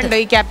 എന്തെങ്കിലും പറയാനുണ്ടോ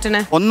ഈ ക്യാപ്റ്റന്?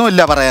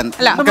 ഒന്നുമില്ല പറയാൻ.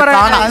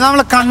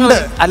 നമ്മള് കണ്ട്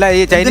അല്ല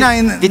ഈ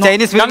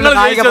ചൈനീസ്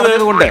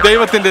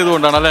ദൈവത്തിന്റെ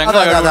ഇതുകൊണ്ടാണ്.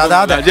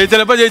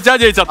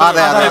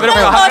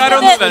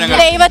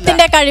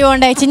 ദൈവത്തിന്റെ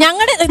കഴിവുകൊണ്ട് അയച്ചു.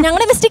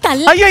 ഞങ്ങളുടെ മിസ്റ്റേക്ക്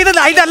അല്ല. അയ്യോ,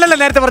 ഇതല്ലല്ലോ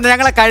നേരത്തെ പറഞ്ഞു.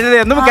 ഞങ്ങളെ കഴിവ്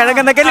എന്നും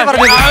കിഴങ്ങെന്നൊക്കെ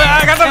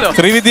പറഞ്ഞു.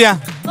 ശ്രീവിദ്യ,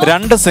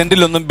 2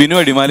 സെന്റിലൊന്നും ബിനു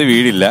അടിമാലി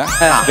വീടില്ല.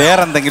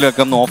 വേറെ എന്തെങ്കിലും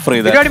ഒക്കെ ഒന്ന് ഓഫർ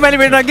ചെയ്ത് അടിമാലി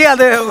വീടെങ്കിൽ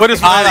അത് ഒരു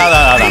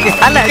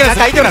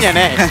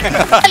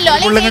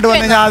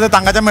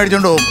തങ്കച്ചൻ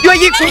മേടിച്ചോണ്ട് പോകും.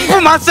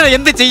 മാസ്റ്റർ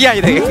എന്ത് ചെയ്യാ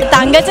ഇത്?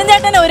 തങ്കച്ചൻ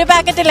ചേട്ടൻ ഒരു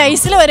പാക്കറ്റ്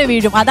ലൈസിൽ വരെ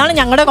വീഴും. അതാണ്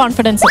ഞങ്ങളുടെ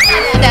കോൺഫിഡൻസ്.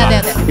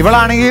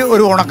 ഇവളാണെങ്കിൽ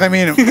ഒരു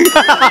ഉണക്കമീനും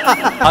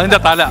അതിന്റെ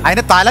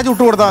തല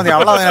ചുട്ടു കൊടുത്താൽ മതി,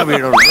 അവളെ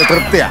വീടുള്ളൂ.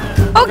 തൃപ്തിയാ.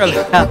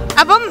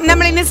 അപ്പം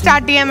നമ്മൾ ഇനി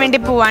സ്റ്റാർട്ട് ചെയ്യാൻ വേണ്ടി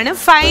പോവാണ്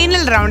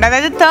ഫൈനൽ റൗണ്ട്.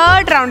 അതായത്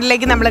 3rd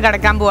റൗണ്ടിലേക്ക് നമ്മൾ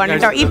കടക്കാൻ പോവാണ്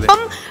കേട്ടോ. ഇപ്പം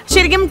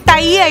ശരിക്കും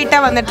ടൈ ആയിട്ടാ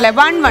വന്നിട്ടില്ലേ?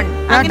 1-1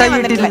 അങ്ങനെ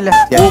വന്നിട്ടില്ല.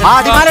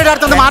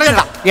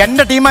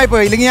 എന്റെ ടീമായി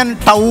പോയി, ഇല്ലെങ്കിൽ ഞാൻ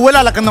ടവൽ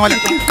അലക്കുന്ന പോലെ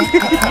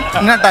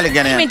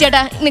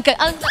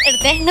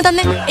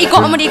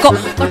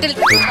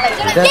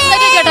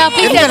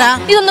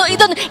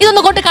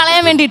ഇതൊന്ന് കൊണ്ട്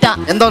കളയാൻ വേണ്ടിട്ടാ.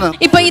 എന്തോന്ന്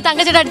ഇപ്പൊ ഈ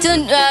തങ്കച്ചേട്ട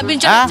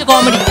അടിച്ചത്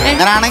കോമഡി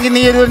അങ്ങനാണെങ്കിൽ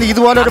നീ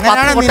ഇതുപോലെ ഒരു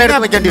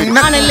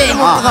ആണല്ലേ?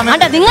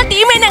 നിങ്ങൾ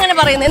ടീം തന്നെ അങ്ങനെ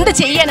പറയുന്നത് എന്ത്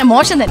ചെയ്യാനാ?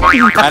 മോശം തന്നെ.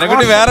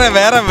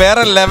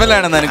 വേറെ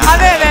ലെവലാണ്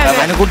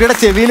അനുകുട്ടിയുടെ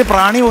ചെവിയിൽ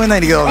പ്രാണി പോയെന്ന്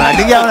എനിക്ക് തോന്നുന്നു.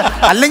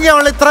 അല്ലെങ്കിൽ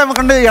അവൾ ഇത്ര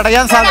കണ്ട്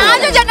ഇടയാൻ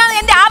സാധ്യത.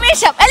 എന്റെ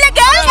ആവേശം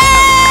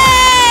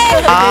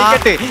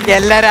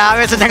എല്ലാരും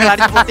ആവേശം ഞങ്ങൾ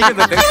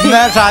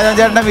ഷാജോൻ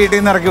ചേട്ടന്റെ വീട്ടിൽ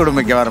നിന്ന് ഇറക്കി വിടും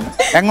മിക്കവാറും.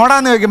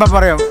 എങ്ങോട്ടാന്ന് ചോദിക്കുമ്പോ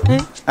പറയും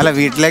അല്ല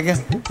വീട്ടിലേക്കും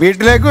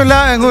ഇല്ല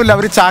എങ്ങുമില്ല.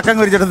 അവര് ചാക്കം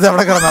കുരിച്ചെടുത്ത്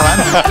അവിടെ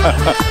കിടന്നതാണ്.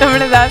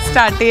 നമ്മളിതാ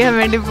സ്റ്റാർട്ട് ചെയ്യാൻ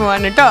വേണ്ടി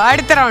പോവാണ് കേട്ടോ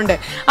അടുത്ത റൗണ്ട്.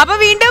 അപ്പൊ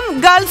വീണ്ടും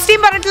ഗേൾസ് ടീം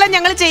പറഞ്ഞിട്ടുള്ള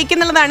ഞങ്ങൾ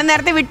ജയിക്കുന്നുള്ളതാണ്,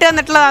 നേരത്തെ വിട്ട്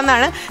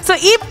തന്നിട്ടുള്ളതാണ്. സോ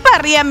ഇപ്പൊ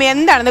അറിയാം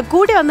എന്താണെന്ന്.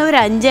 കൂടി വന്ന ഒരു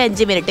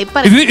 5 മിനിറ്റ് ഇപ്പൊ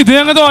ഇത്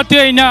ഞങ്ങൾ തോറ്റു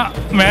കഴിഞ്ഞാ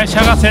മേശ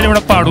കസേര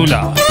ഇവിടെ പാടൂല.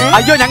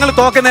 അയ്യോ ഞങ്ങൾ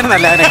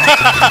തോക്കുന്നതിനല്ല.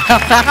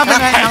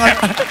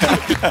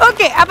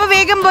 ഓക്കെ അപ്പൊ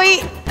വേഗം പോയി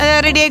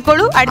റെഡി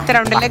ആയിക്കോളൂ, അടുത്ത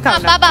റൗണ്ടിലേക്ക്.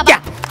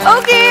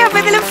 ഓക്കെ അപ്പൊ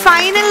ഇതിൽ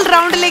ഫൈനൽ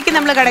റൗണ്ടിലേക്ക്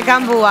നമ്മൾ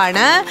കടക്കാൻ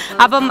പോവാണ്.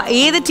 അപ്പം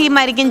ഏത് ടീം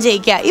ആയിരിക്കും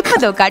ജയിക്കുക ഇപ്പൊ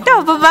നോക്കാട്ടോ.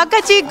 അപ്പൊ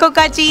വക്കാച്ചി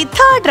കൊക്കാച്ചി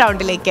തേർഡ്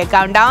റൗണ്ടിലേക്ക്.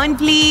 Count down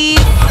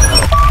please.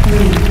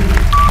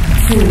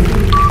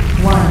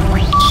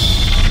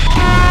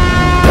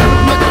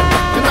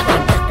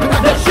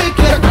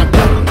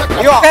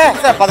 അയ്യോ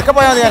പതുക്കെ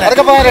പോയാൽ മതി.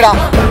 പതുക്കെ പോയാലിടാ.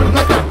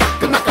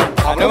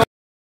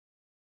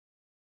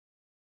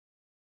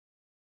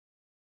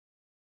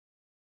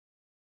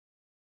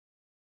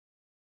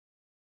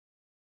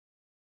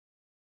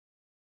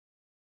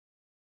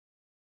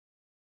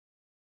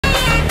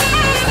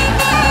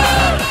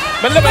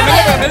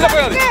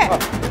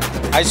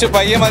 ഐശു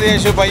പയ്യെ മതി,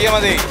 ഐശു പയ്യെ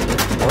മതി.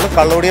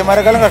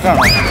 കള്ളുടിയന്മാരെക്കാളും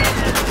കഷ്ടമാണ്.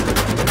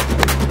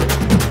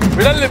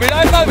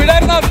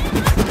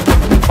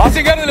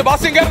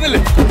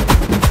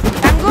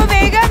 തങ്കു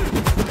വേഗം.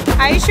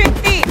 ഐശു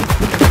എത്തി.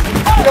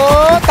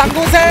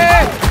 തങ്കൂസേ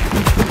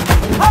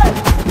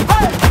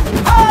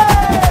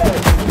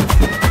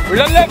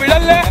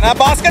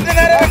ബാസ്കറ്റ്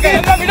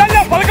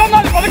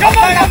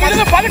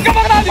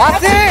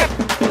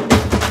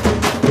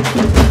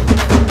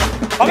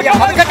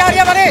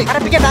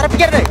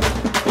അറപ്പിക്കരുത്.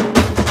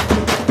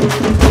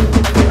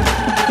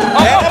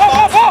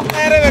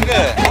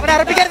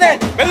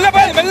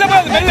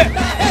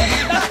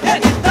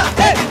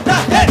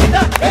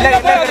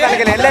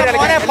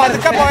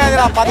 പതുക്കെ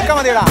പോയാതിടാ, പതുക്കെ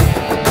മതിടാ.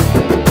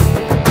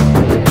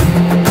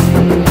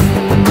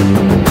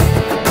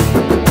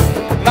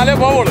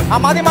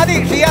 മതി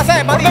ഷിയാസേ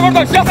മതി.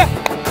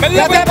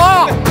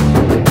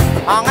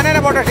 അങ്ങനെ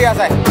തന്നെ പോട്ടെ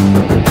ഷിയാസേ.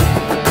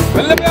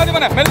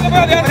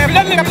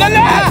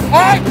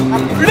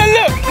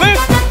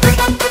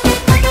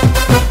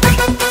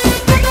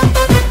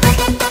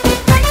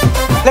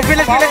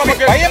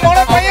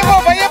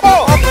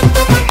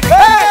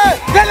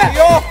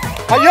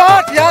 അയ്യോ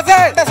ഷിയാസേ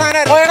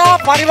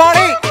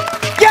പരിപാടി.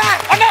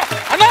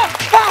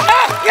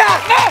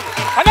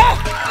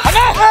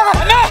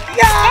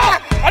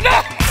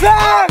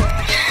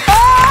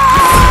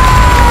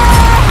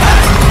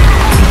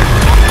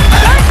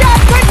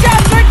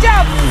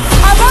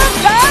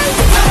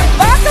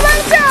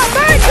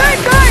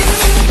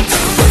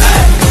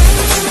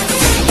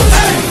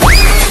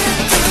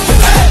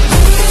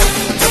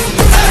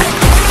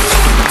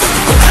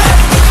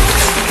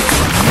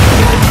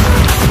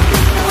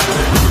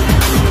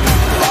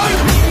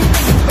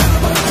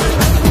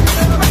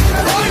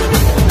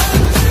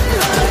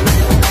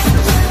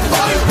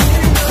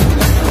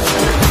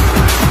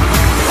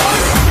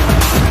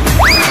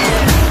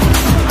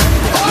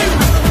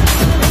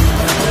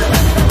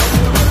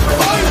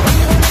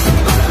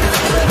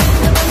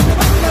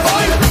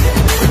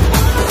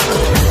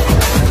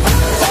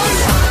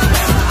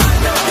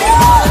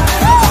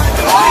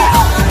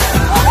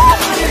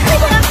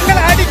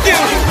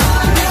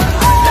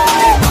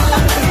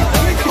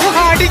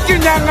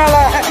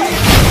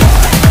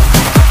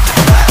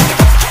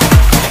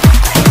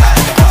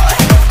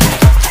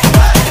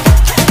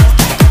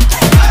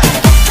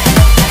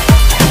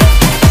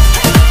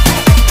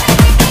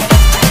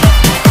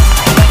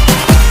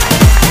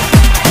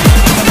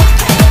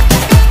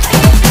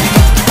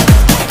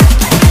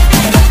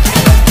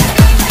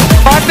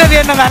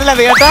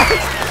 നല്ലത് കേട്ടോ.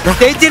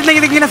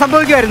 ജയിച്ചിരുന്നെങ്കിൽ ഇങ്ങനെ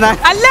സംഭവിക്കുമായിരുന്ന.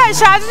 അല്ല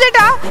ഷാജു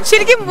ചേട്ടാ,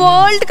 ശരിക്കും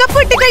വേൾഡ് കപ്പ്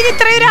കിട്ടിക്കഴിഞ്ഞ്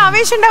ഇത്രയൊരു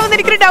ആവേശം ഉണ്ടാവും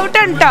എനിക്കൊരു ഡൗട്ട്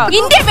ആണ് കേട്ടോ.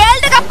 ഇന്ത്യ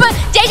വേൾഡ് കപ്പ്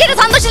ജയിച്ചിട്ട്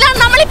സന്തോഷത്തിലാണ്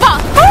നമ്മളിപ്പോ.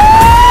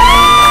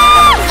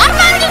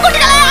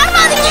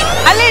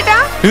 അല്ലേട്ടാ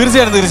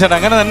തീർച്ചയായിട്ടും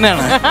അങ്ങനെ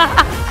തന്നെയാണ്.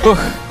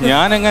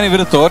 ഞാൻ എങ്ങനെ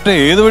ഇവര് തോറ്റ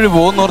ഏത് വഴി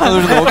പോകുന്നോർത്ത്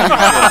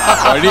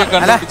വഴിയെ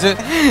കണ്ടുപിടിച്ച്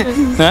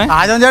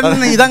ആജോൻ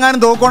ചേട്ടൻ ഇതെങ്ങാനും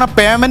തോക്കണ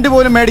പേയ്മെന്റ്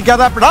പോലും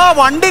മേടിക്കാതെ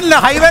വണ്ടില്ല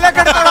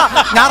ഹൈവേയിലേക്ക്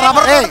ഞാൻ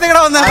റബ്ബർ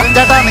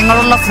ചേട്ടാ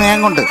നിങ്ങളുള്ള സ്നേഹം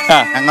കൊണ്ട്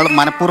ഞങ്ങൾ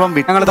മനഃപൂർവ്വം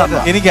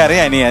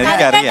എനിക്കറിയാം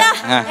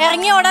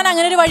ഇറങ്ങി ഓടാൻ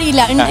അങ്ങനെ ഒരു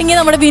വഴിയില്ല. ഉണ്ടെങ്കിൽ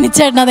നമ്മുടെ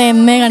ബിനിച്ചേട്ടൻ അത്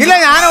എന്നേ ഇല്ല.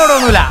 ഞാൻ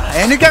ഓടൊന്നുമില്ല,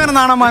 എനിക്കങ്ങനെ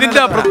നാണം.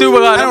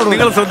 പ്രത്യുപകാരം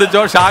നിങ്ങൾ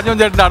ശ്രദ്ധിച്ചോ, ഷാജോൻ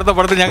ചേട്ടന്റെ അടുത്ത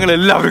പടത്തിൽ ഞങ്ങൾ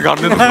എല്ലാവരും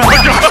കാണുന്നു.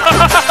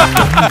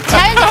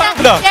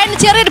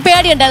 ചെറിയൊരു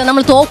പേടി ഉണ്ടായിരുന്നു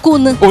നമ്മൾ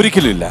തോക്കൂന്ന്.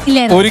 ഒരിക്കലും ഇല്ല.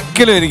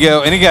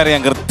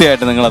 എനിക്കറിയാം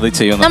കൃത്യമായിട്ട് നിങ്ങൾ അത്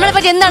ചെയ്യുന്നു. നമ്മളെ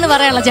പറ്റി എന്താണ്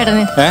പറയാനുള്ള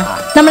ചേട്ടന്?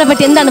 നമ്മളെ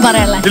പറ്റി എന്താണ്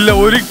പറയാനുള്ളത്? ഇല്ല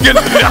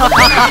ഒരിക്കലും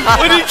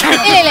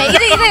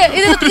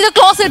ഇത്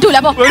ക്ലോസ് കിട്ടൂല.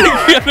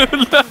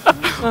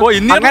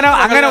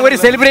 അങ്ങനെ ഒരു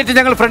സെലിബ്രിറ്റി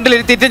ഞങ്ങൾ ഫ്രണ്ടിൽ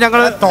ഇരുത്തിയിട്ട്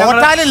ഞങ്ങൾ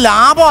തോറ്റാലും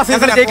ലാഭം.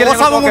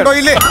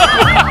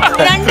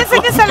 2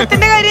 സെന്റ്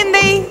സ്ഥലത്തിന്റെ കാര്യം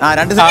എന്തായി?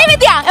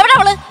 എവിടെ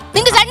അവള്?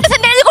 നിന്റെ 2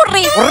 സെന്റ് എഴുതി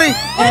കൊടുറി.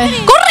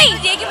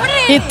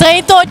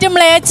 ഇത്രയും തോറ്റ്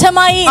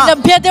മ്ലേച്ഛമായി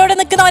ലഭ്യതയോടെ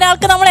നിൽക്കുന്ന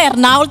ഒരാൾക്ക് നമ്മൾ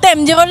എറണാകുളത്തെ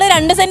MG World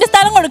 2 സെന്റ്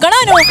സ്ഥലം കൊടുക്കണോ?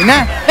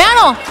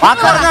 വേണോ?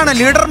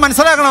 ലീഡർ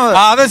മനസ്സിലാക്കണത്.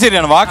 അതെ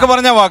ശരിയാണ്, വാക്ക്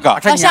പറഞ്ഞ വാക്കാ.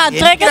 പക്ഷെ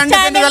അത്രയൊക്കെ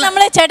സ്റ്റാൻഡേർഡ്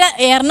നമ്മളെ ചേട്ടാ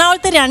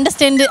എറണാകുളത്ത് 2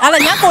 സെന്റ് അല്ല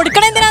ഞാൻ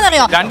കൊടുക്കണ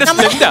എന്തിനാന്നറിയോ?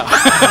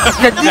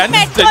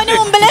 മെട്രോന്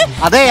മുമ്പില്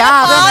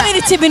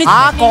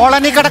ആ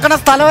കോളനി കിടക്കുന്ന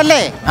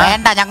സ്ഥലമല്ലേ?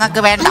 വേണ്ട,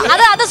 ഞങ്ങൾക്ക് വേണ്ട.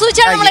 അത്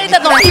സൂചിച്ചാണ് നമ്മൾ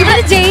എഴുതുന്നത്.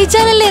 ഇവിടെ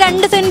ജയിച്ചാലല്ലേ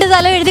 2 സെന്റ്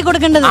സ്ഥലം എഴുതി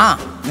കൊടുക്കേണ്ടത്.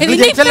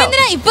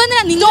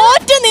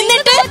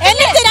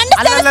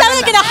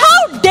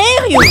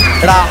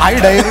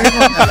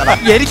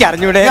 എനിക്ക്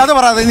അറിഞ്ഞൂടെ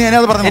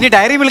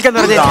ഡയറി മിൽക്ക് എന്ന്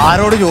പറഞ്ഞാൽ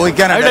ആരോട്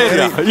ചോദിക്കാനാണ്?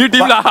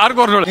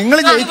 നിങ്ങൾ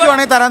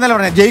ജയിക്കുവാണെങ്കിൽ തരാന്നല്ലേ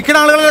പറഞ്ഞേ. ജയിക്കുന്ന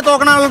ആളുകളെ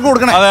തോക്കണ ആളുകൾക്ക്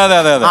കൊടുക്കണേ.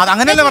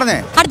 അങ്ങനെയല്ലേ പറഞ്ഞേ?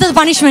 അടുത്തത്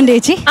പണിഷ്മെന്റ്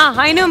ചേച്ചി.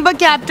 അതിനു മുമ്പ്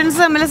ക്യാപ്റ്റൻസ്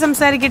തമ്മിൽ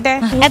സംസാരിക്കട്ടെ.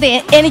 അതെ,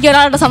 എനിക്ക്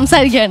ഒരാളോട്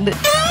സംസാരിക്കാനുണ്ട്.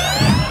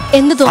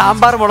 എന്ത്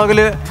സാമ്പാർ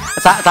മുളകില്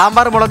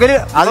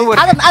അത്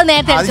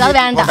നേരത്തെ അത്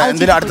വേണ്ട.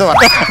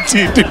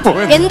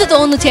 എന്ത്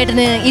തോന്നുന്നു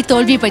ചേട്ടന് ഈ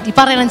തോൽവിയെ പറ്റി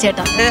പറയണം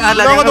ചേട്ടാ.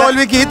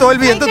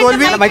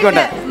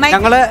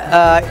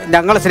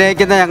 ഞങ്ങള്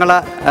സ്നേഹിക്കുന്ന ഞങ്ങളെ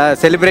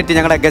സെലിബ്രിറ്റി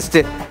ഞങ്ങളുടെ ഗസ്റ്റ്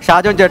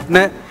ഷാജോൻ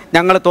ചേട്ടന്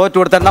ഞങ്ങൾ തോറ്റു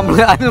കൊടുത്താൽ നമ്മൾ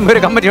ഒരു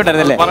കമ്മിറ്റി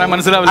ഉണ്ടായിരുന്നല്ലേ?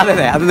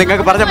 അതെ, അത്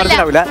നിങ്ങൾക്ക് പറഞ്ഞാൽ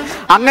മനസ്സിലാവില്ല.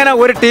 അങ്ങനെ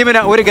ഒരു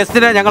ടീമിന് ഒരു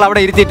ഗസ്റ്റിനെ ഞങ്ങൾ അവിടെ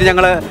ഇരുത്തിയിട്ട്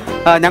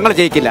ഞങ്ങൾ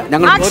ജയിക്കില്ല.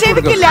 ഞങ്ങൾ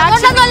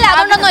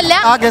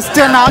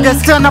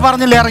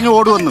പറഞ്ഞില്ല ഇറങ്ങി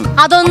ഓടുവന്ന്.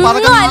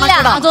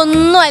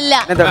 അതൊന്നുമല്ല.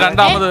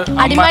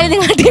 അടിമാലി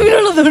നിങ്ങളുടെ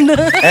ടീമിലുള്ളതുകൊണ്ട്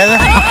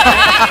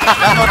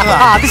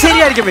അത്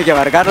ശരിയായിരിക്കും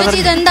മിക്കവാറും.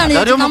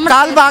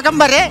 കാരണം ഭാഗം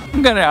വരെ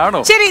ഇങ്ങനെയാണോ?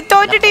 ശരി,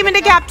 തോറ്റ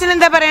ടീമിന്റെ ക്യാപ്റ്റൻ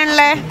എന്താ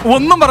പറയാനുള്ളേ?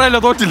 ഒന്നും പറയാലോ,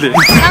 തോറ്റില്ലേ?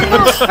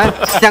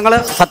 ഞങ്ങള്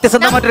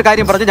സത്യസന്ധമായിട്ടൊരു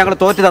കാര്യം പറഞ്ഞു, ഞങ്ങൾ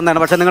തോറ്റു തന്നെയാണ്.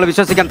 പക്ഷെ നിങ്ങൾ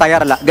വിശ്വസിക്കാൻ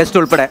തയ്യാറല്ല, ഗസ്റ്റ്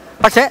ഉൾപ്പെടെ.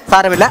 പക്ഷെ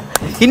സാരമില്ല,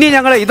 ഇനി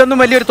ഞങ്ങൾ ഇതൊന്നും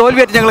വലിയൊരു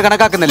തോൽവിയായിട്ട് ഞങ്ങൾ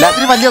കണക്കാക്കുന്നില്ല.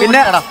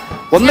 പിന്നെ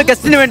ഒന്ന്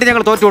ഗസ്റ്റിന് വേണ്ടി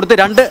ഞങ്ങൾ തോറ്റു കൊടുത്ത്,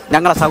 2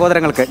 ഞങ്ങളെ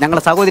സഹോദരങ്ങൾക്ക്,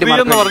 ഞങ്ങളെ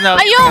സഹോദരിമാർക്ക്.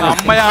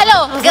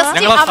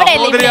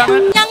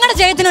 ഞങ്ങളുടെ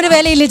ജയത്തിന് ഒരു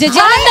വിലയില്ല ചേച്ചി.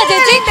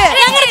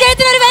 ഞങ്ങളുടെ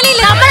ജയത്തിന് ഒരു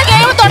വിലയില്ല.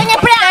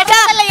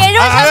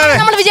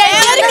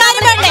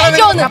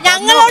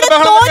 ഞങ്ങളോട്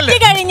തോറ്റു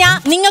കഴിഞ്ഞാൽ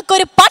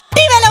നിങ്ങൾക്കൊരു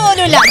പട്ടി വില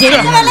പോലും ഇല്ല.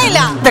 വിലയില്ല.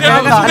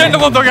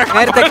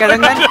 നേരത്തെ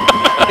കിഴങ്ങൻ,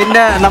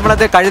 പിന്നെ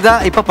നമ്മളത് കഴുത,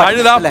 ഇപ്പൊ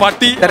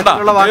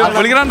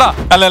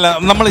അല്ലല്ല,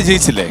 നമ്മൾ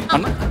ജയിച്ചില്ലേ?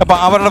 അപ്പൊ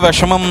അവരുടെ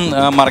വിഷമം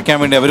മറയ്ക്കാൻ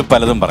വേണ്ടി അവർ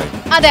പലതും പറയും.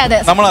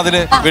 നമ്മൾ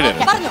അതില്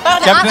വിടരുത്.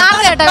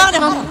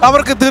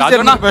 അവർക്ക്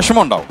തീർച്ചയായും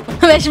വിഷമം ഉണ്ടാവും.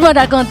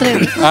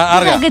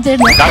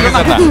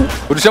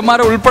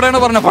 പുരുഷന്മാരെ ഉൾപ്പെടെയാണ്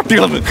പറഞ്ഞ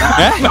പട്ടികളെന്ന്.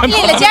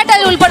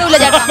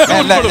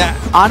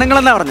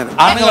 ആണുങ്ങളെന്നാ പറഞ്ഞത്.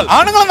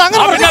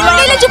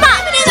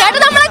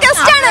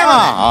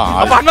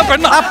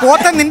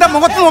 പോട്ടെ, നിന്റെ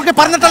മുഖത്ത് നോക്കി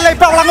പറഞ്ഞിട്ടല്ല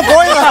ഇപ്പൊ അവളങ്ങ്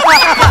പോയത്.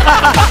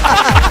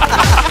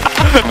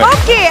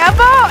 ഓക്കെ,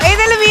 അപ്പൊ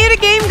ഏതായാലും ഈ ഒരു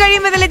ഗെയിം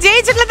കഴിയുമ്പോൾ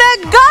ജയിച്ചിട്ടുള്ളത്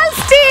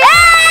ഗേൾസ് ടീം.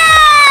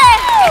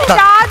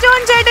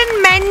 ഷാജോൻ ചേട്ടൻ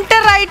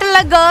മെന്റർ ആയിട്ടുള്ള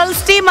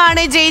ഗേൾസ് ടീം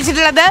ആണ്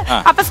ജയിച്ചിട്ടുള്ളത്.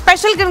 അപ്പൊ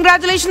സ്പെഷ്യൽ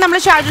കൺഗ്രാറ്റുലേഷൻ നമ്മൾ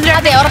ഷാജോൻ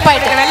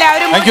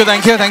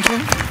ചേട്ടൻ.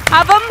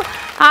 അപ്പം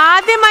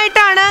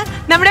ആദ്യമായിട്ടാണ്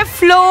നമ്മുടെ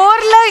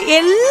ഫ്ലോറില്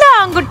എല്ലാ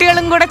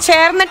ആൺകുട്ടികളും കൂടെ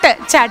ചേർന്നിട്ട്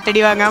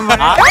ചാട്ടടി വാങ്ങാൻ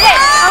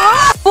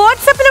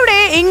വാട്സാപ്പിലൂടെ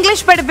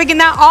ഇംഗ്ലീഷ്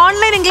പഠിപ്പിക്കുന്ന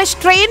ഓൺലൈൻ ഇംഗ്ലീഷ്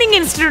ട്രെയിനിങ്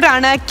ഇൻസ്റ്റിറ്റ്യൂട്ട്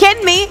ആണ്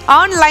കെൻമി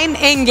ഓൺലൈൻ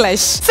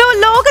ഇംഗ്ലീഷ്. സോ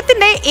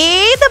ലോകത്തിന്റെ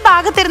ഏത്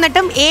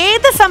ഭാഗത്തിരുന്നിട്ടും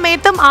ഏത്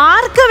സമയത്തും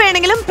ആർക്ക്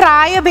വേണമെങ്കിലും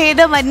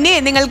പ്രായഭേദമന്യേ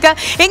നിങ്ങൾക്ക്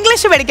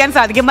ഇംഗ്ലീഷ് പഠിക്കാൻ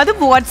സാധിക്കും. അത്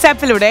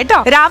വാട്സാപ്പിലൂടെ കേട്ടോ.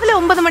 രാവിലെ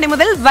 9 മണി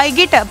മുതൽ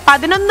വൈകിട്ട്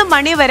 11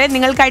 മണി വരെ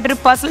നിങ്ങൾക്കായിട്ടൊരു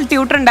പേഴ്സണൽ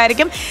ട്യൂട്ടർ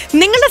ഉണ്ടായിരിക്കും.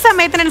 നിങ്ങളുടെ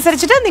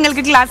സമയത്തിനനുസരിച്ചിട്ട്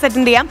നിങ്ങൾക്ക് ക്ലാസ്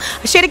അറ്റൻഡ് ചെയ്യാം.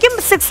 ശരിക്കും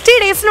 60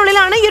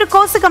 ഡേയ്സിനുള്ളിലാണ് ഈ ഒരു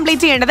കോഴ്സ്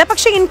കംപ്ലീറ്റ് ചെയ്യേണ്ടത്.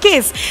 പക്ഷേ ഇൻ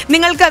കേസ്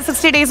നിങ്ങൾക്ക്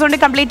 60 ഡേയ്സ് കൊണ്ട്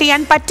കംപ്ലീറ്റ്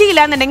ചെയ്യാൻ പറ്റിയില്ല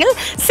എന്നുണ്ടെങ്കിൽ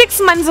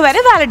 6 മന്ത്സ് വരെ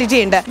വാലിഡിറ്റി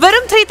ഉണ്ട്.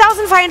 വെറും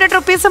 3500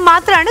 rupees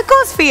മാത്രമാണ്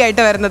കോഴ്സ് ഫീ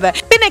ആയിട്ട് വരുന്നത്.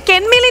 പിന്നെ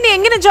കെൻമിലിനെ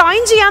എങ്ങനെ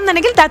ജോയിൻ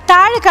ചെയ്യാന്നുണ്ടെങ്കിൽ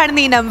താഴെ കാണുന്ന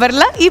ഈ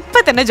നമ്പറിൽ ഇപ്പൊ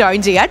തന്നെ ജോയിൻ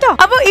ചെയ്യാം കേട്ടോ.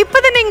 അപ്പൊ ഇപ്പൊ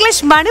തന്നെ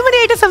ഇംഗ്ലീഷ്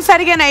മണിമണിയായിട്ട്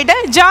സംസാരിക്കാനായിട്ട്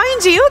ജോയിൻ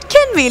ചെയ്യൂ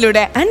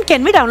കെൻമിയിലൂടെ. ആൻഡ്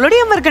കെൻമി ഡൗൺലോഡ്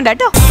ചെയ്യാൻ മറക്കണ്ട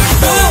കേട്ടോ.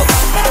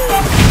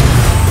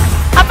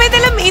 അപ്പൊ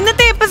ഇതെല്ലാം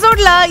ഇന്നത്തെ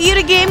എപ്പിസോഡിൽ ഈ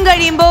ഒരു ഗെയിം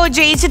കഴിയുമ്പോൾ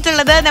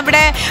ജയിച്ചിട്ടുള്ളത്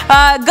നമ്മുടെ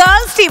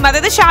ഗേൾസ് ടീം,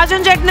 അതായത്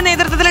ഷാജോൻ ചേട്ടന്റെ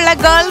നേതൃത്വത്തിലുള്ള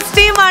ഗേൾസ്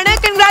ടീം ആണ്.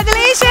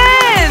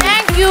 കൺഗ്രാറ്റുലേഷൻ.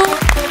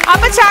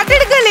 അപ്പൊ ചാട്ട്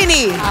എടുക്കല്ലേ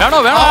ഇനി?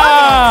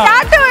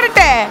 ചാട്ട്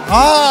വരട്ടെ.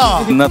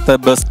 ഇന്നത്തെ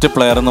ബെസ്റ്റ്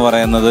പ്ലെയർ എന്ന്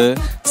പറയുന്നത്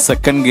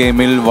സെക്കൻഡ്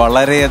ഗെയിമിൽ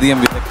വളരെയധികം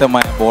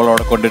വിദഗ്ധമായ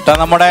ബോളോടെ കൊണ്ടിട്ട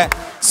നമ്മുടെ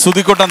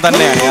സുധിക്കുട്ടൻ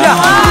തന്നെയാണ്.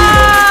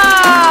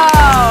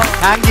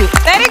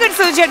 Very good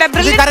സുചേട്ടാ.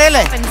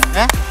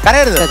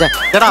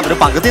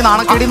 പകുതി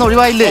നാണക്കേടിന്ന്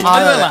ഒഴിവായില്ലേ?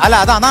 അല്ല,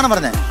 അതാണ്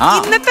പറഞ്ഞത്.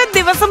 ഇന്നത്തെ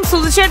ദിവസം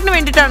സുധിച്ചേട്ടന്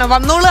വേണ്ടിട്ടാണ്.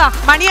 വന്നോളുക,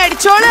 മണി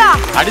അടിച്ചോളുക.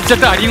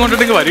 അടിച്ചിട്ട് അടിയും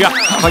കൊണ്ടിട്ട് വരിക.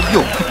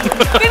 അയ്യോ,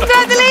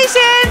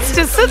 കൺഗ്രാറ്റുലേഷൻസ്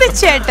ടു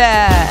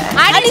സുധിച്ചേട്ടൻ.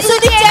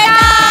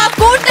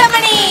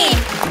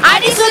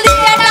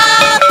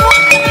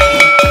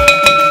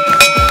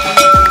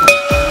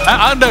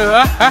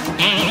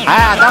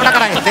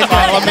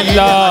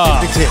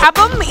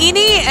 അപ്പം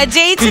ഇനി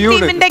ജയിച്ച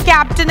ടീമിന്റെ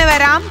ക്യാപ്റ്റന്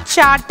വരാം,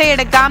 ചാർട്ട്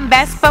എടുക്കാം.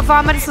 ബെസ്റ്റ്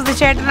പെർഫോമർ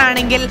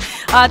സുധിച്ചേട്ടനാണെങ്കിൽ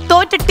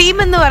തോറ്റ ടീം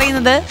എന്ന്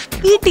പറയുന്നത്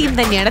ഈ ടീം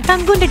തന്നെയാണ്,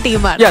 തങ്കുന്റെ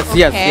ടീമാണ്.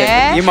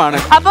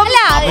 അപ്പം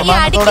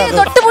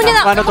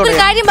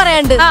കാര്യം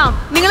പറയാണ്ട്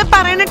നിങ്ങൾ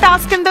പറയുന്ന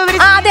ടാസ്ക് എന്തോ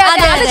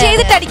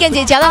ചെയ്തിട്ട് അടിക്കാൻ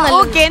ചേച്ചി.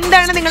 ഓക്കെ,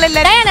 എന്താണ് നിങ്ങൾ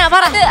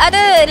അത്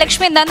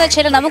ലക്ഷ്മി എന്താന്ന്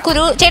വെച്ചാൽ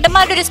നമുക്കൊരു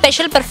ചേട്ടന്മാരുടെ ഒരു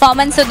സ്പെഷ്യൽ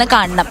പെർഫോമൻസ് ഒന്ന്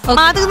കാണണം.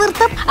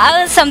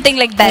 Something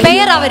like that.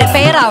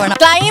 പെയർ ആവണം.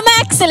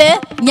 ക്ലൈമാക്സില്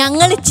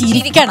ഞങ്ങൾ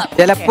ചിരിക്കണം.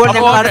 ചിലപ്പോൾ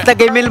ഞങ്ങൾ അടുത്ത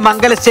ഗെയിമിൽ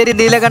മംഗലശ്ശേരി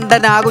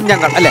നീലകണ്ഠനാകും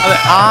ഞങ്ങൾ, അല്ലെ?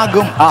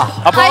 ആകും.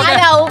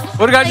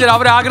 ഒരു കാര്യം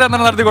അവർ ആഗ്രഹം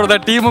തന്നെ നടത്തി കൊടുത്ത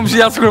ടീമും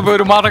ഷിയാസും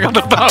ഒരു മാർഗം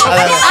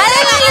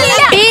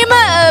ടീം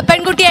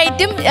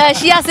പെൺകുട്ടിയായിട്ടും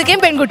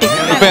ഷിയാസിക്കയും പെൺകുട്ടി.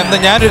 ഇപ്പൊ എന്താ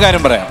ഞാനൊരു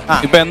കാര്യം പറയാം.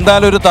 ഇപ്പൊ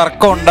എന്തായാലും ഒരു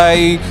തർക്കം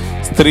ഉണ്ടായി,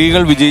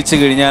 സ്ത്രീകൾ വിജയിച്ചു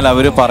കഴിഞ്ഞാൽ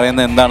അവര്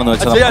പറയുന്നത് എന്താണെന്ന്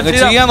വെച്ചാൽ നമുക്ക്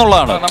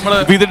ചെയ്യാന്നുള്ളതാണ്.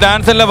 ഇത്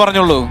ഡാൻസ് അല്ലേ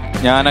പറഞ്ഞോളൂ,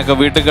 ഞാനൊക്കെ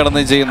വീട്ടിൽ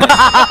കിടന്ന് ചെയ്യുന്ന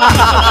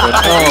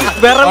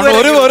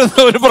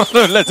ഒരു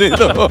പ്രശ്നമില്ല.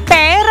 ചെയ്തു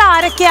പേര്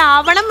ആരൊക്കെ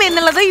ആവണം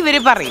എന്നുള്ളത് ഇവര്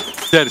പറയും.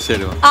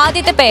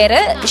 ആദ്യത്തെ പേര്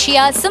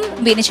ഷിയാസും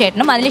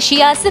ബിനുചേട്ടനും, അതിൽ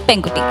ഷിയാസ്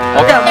പെൺകുട്ടി.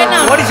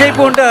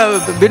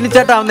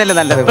 ബിനുചേട്ടാവുന്നല്ലേ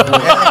നല്ലത്.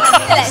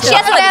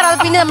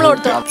 പിന്നെ നമ്മൾ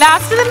കൊടുത്തു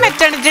ലാസ്റ്റ്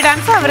മെറ്റേണിറ്റി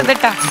ഡാൻസ് അവരുടെ.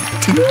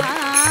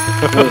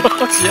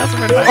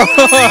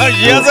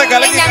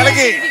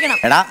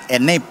 എടാ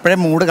എന്നെ ഇപ്പഴേ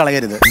മൂഡ്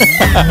കളയരുത്.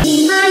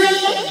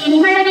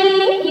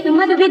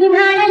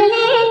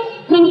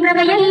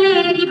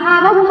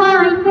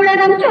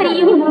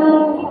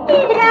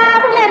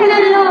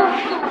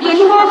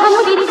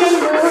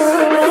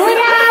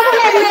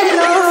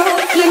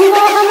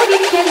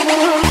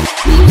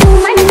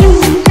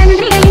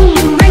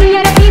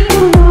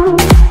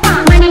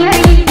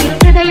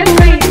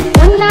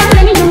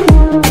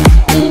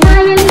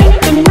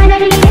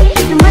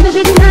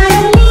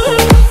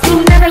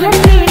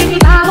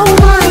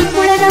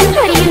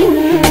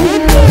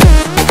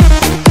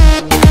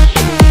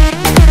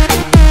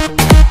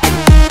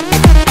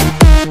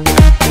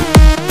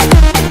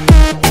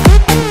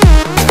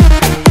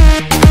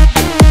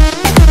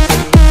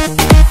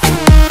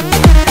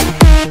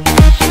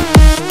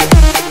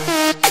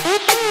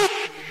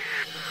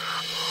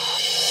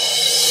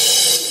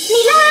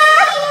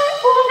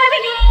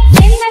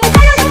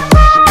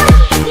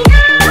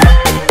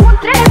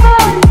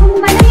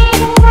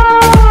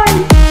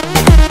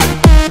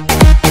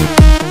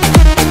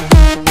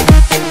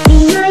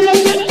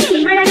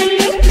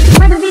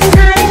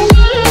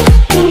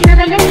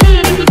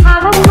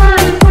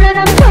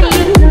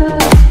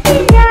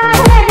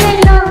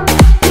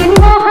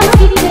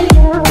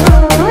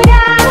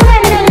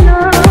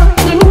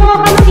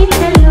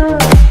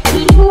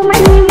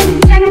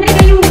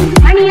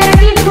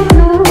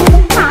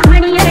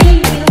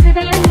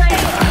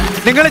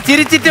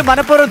 ചിരിച്ചിട്ട്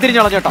മനഃപൂർവ്വം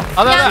തിരിഞ്ഞോളാം ചേട്ടോ.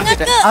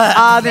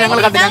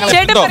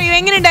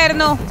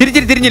 എങ്ങനെയുണ്ടായിരുന്നു?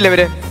 ചിരിച്ചിട്ട് തിരിഞ്ഞില്ല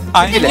ഇവര്.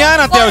 ഞാൻ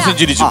അത്യാവശ്യം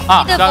ചിരിച്ചു.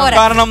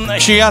 കാരണം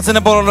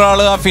ഷിയാസിനെ പോലുള്ള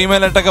ആള് ആ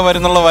ഫീമെയിൽ ആയിട്ടൊക്കെ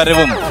വരുന്നുള്ള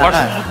വരവും,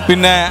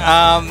 പിന്നെ ആ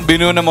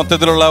ബിനുവിന്റെ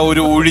മൊത്തത്തിലുള്ള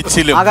ഒരു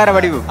ഒഴിച്ചിലും,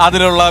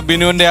 അതിലുള്ള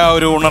ബിനുവിന്റെ ആ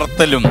ഒരു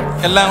ഉണർത്തലും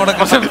എല്ലാം കൂടെ.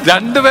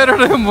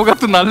 രണ്ടുപേരുടെ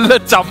മുഖത്ത് നല്ല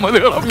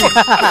ചമ്മലുകളും.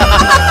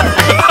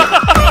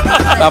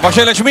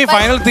 പക്ഷെ ലക്ഷ്മി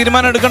ഫൈനൽ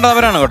തീരുമാനം എടുക്കേണ്ടത്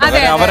അവരാണ് കേട്ടോ.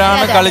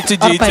 അവരാണ് കളിച്ച്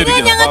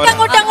ജയിച്ചിരിക്കുന്നത്.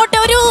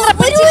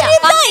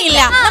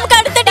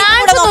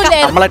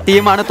 നമ്മളെ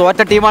ടീമാണ്,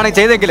 തോറ്റ ടീമാണ്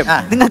ചെയ്തെങ്കിലും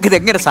നിങ്ങൾക്ക് ഇത്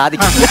എങ്ങനെ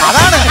സാധിക്കും?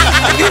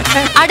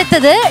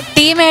 അടുത്തത്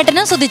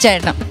ടീമേട്ടനും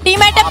സുധിച്ചേട്ടനും.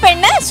 ടീമേട്ടൻ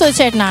പെണ്ണ്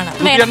സുധിച്ചേട്ടനാണ്.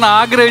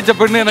 ആഗ്രഹിച്ച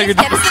പെണ്ണ് എനിക്ക്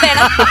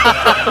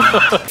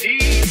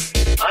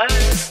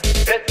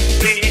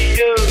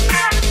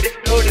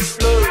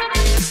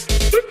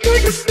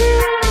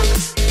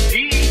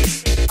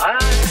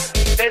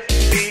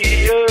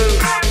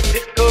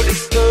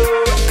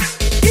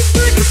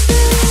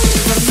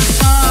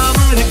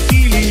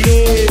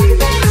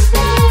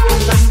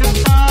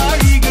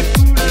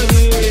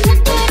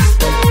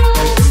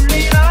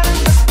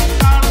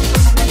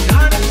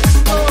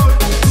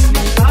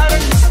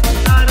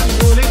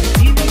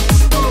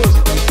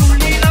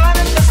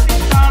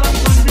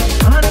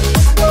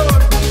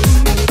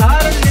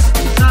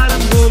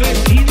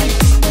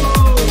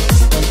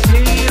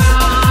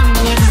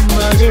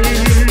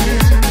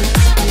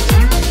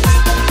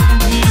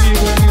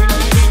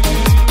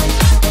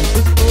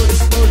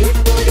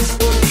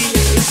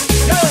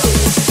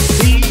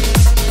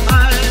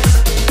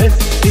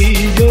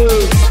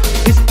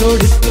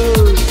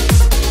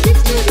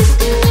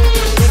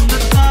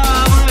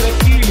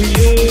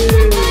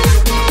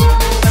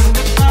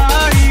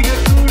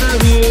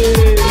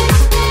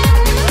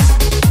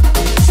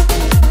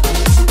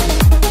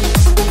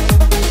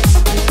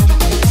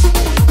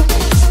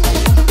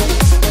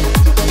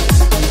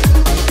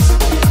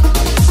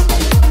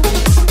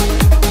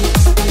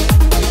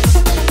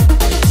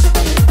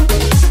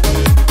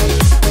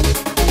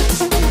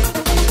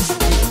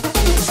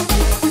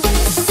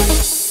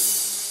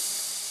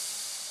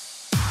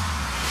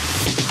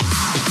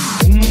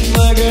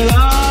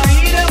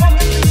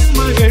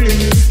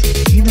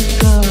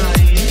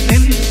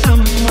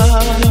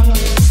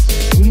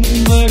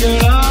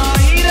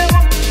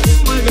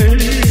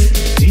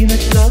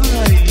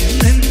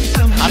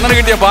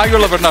കിട്ടിയ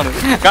ഭാഗ്യമുള്ള പെണ്ണാണ്.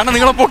 കാരണം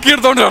നിങ്ങളെ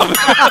പൊക്കിയെടുത്തോണ്ട് കിടന്നു.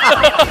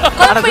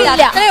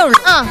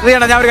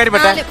 ഞാൻ ഒരു കാര്യം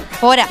പറ്റേ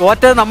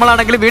തോറ്റത്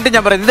നമ്മളാണെങ്കിൽ വീണ്ടും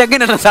ഞാൻ പറയുന്നത്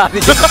ഇതെങ്ങനെയാണ്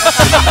സാധിക്കും?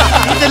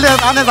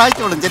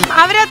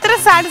 അവരത്ര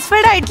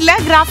സാറ്റിസ്ഫൈഡ് ആയിട്ടില്ല.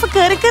 ഗ്രാഫ്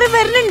കേറി കേറി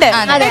വരുന്നുണ്ട്.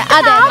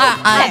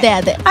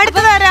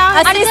 അടുത്തതാരാ?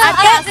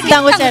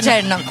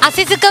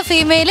 അസിസിക്ക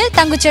ഫീമെയില്,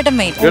 തങ്കുച്ചേട്ടൻ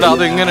മെയിൽ.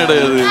 അതെങ്ങനെ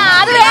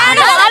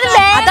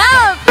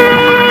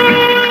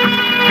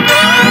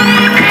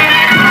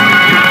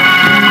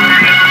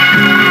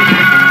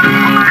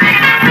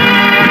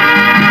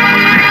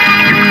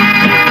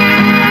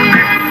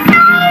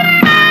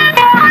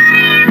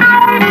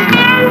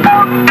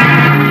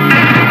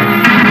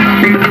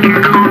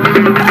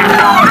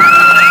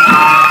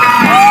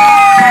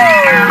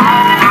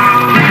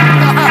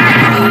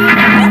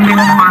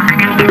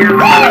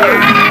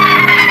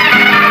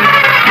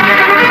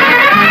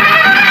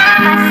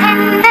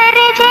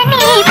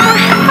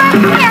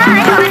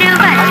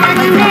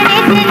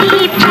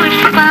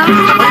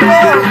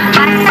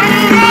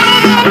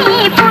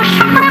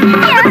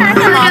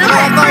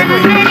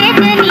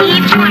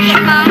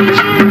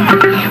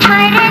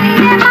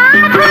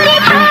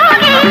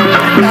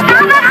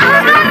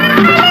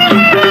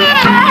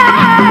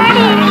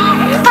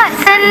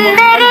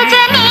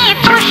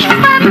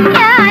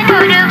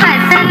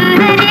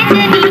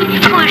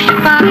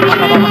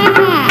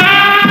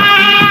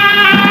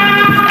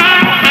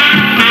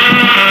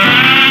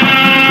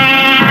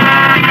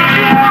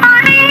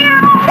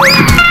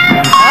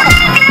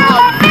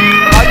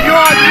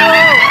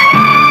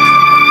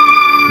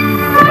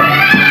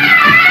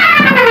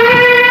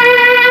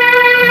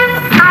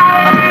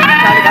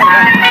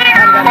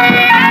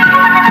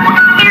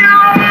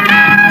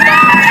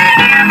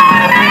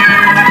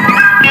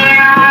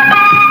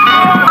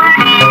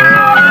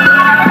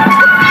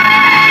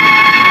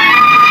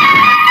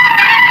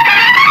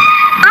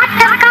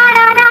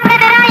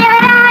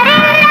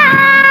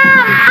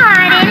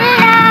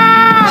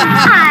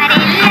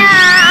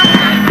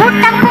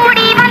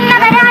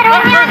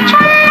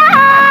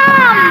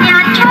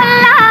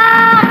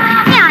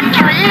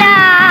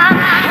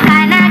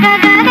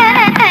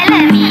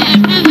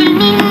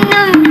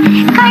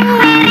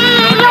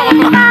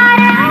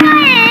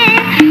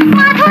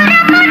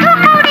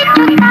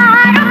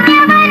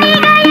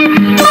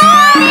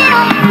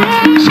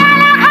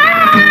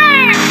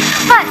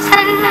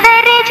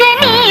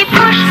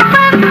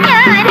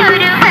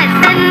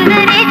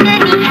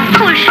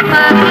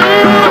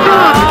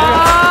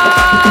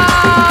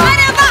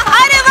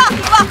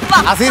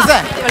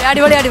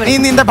നീ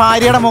നിന്റെ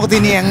ഭാര്യയുടെ മുഖത്ത്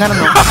ഇനി എങ്ങനെ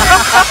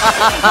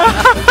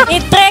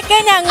ഇത്രയൊക്കെ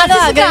ഞങ്ങൾ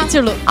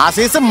ആഗ്രഹിച്ചുള്ളൂ.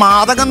 അസീസ്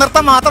മാദക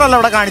നൃത്തം മാത്രമല്ല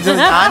അവിടെ കാണിച്ചത്.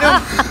 ഞാനും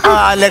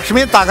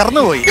ലക്ഷ്മി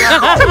തകർന്നു പോയി.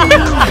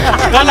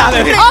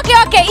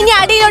 ഇനി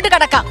അടിയിലോട്ട്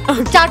കടക്കാം.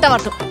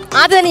 ചാട്ടവർത്തും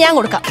അത് തന്നെ ഞാൻ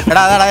കൊടുക്കാം.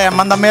 എടാ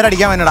എമ്മൻ തമ്മേരെ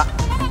അടിക്കാൻ വേണ്ടിടാ.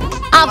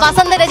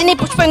 വസന്ത രജനി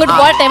പുഷ്പം ഇങ്ങോട്ട്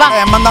പോട്ടെ.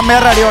 എമ്മൻ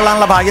തമ്മേരുടെ അടി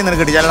കൊള്ളാനുള്ള ഭാഗ്യം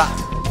നിനക്ക് കിട്ടിയല്ല.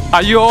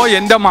 അയ്യോ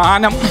എന്റെ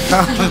മാനം.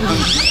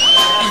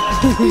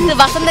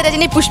 വസന്ത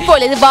രജനി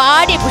പുഷ്പമല്ലേ, ഇത്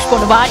വാടിയ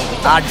പുഷ്പമാണ്.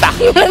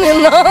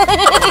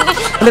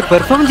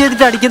 പെർഫോം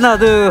ചെയ്തിട്ട് അടിക്കുന്ന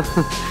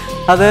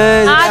അത്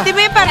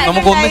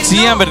നമുക്കൊന്നും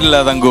ചെയ്യാൻ പറ്റില്ല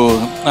തങ്കു.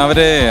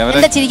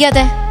 എന്താ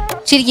ചിരിക്കാത്തെ?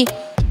 ചിരിക്കി.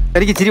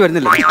 എനിക്ക് ചിരി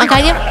വരുന്നില്ല.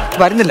 കാര്യം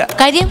വരുന്നില്ല.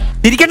 കാര്യം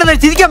ചിരിക്കേണ്ടത്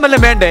ചിരിക്കാൻ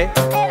വല്ലതും വേണ്ടേ?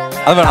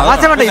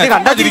 ഇത്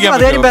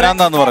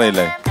കണ്ടാ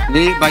പറയില്ലേ?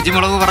 നീ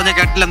ബജിമുളക് പറഞ്ഞ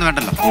കേട്ടില്ലെന്ന്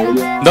വേണ്ടല്ലോ.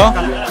 എന്തോ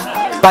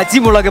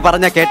ബജിമുളക്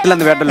പറഞ്ഞ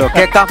കേട്ടില്ലെന്ന് വേണ്ടല്ലോ.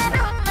 കേക്കാം.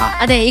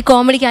 അതെ, ഈ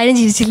കോമഡിക്ക് ആരും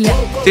ചിരിച്ചില്ല.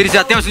 ചിരിച്ചു,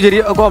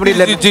 അത്യാവശ്യം കോമഡി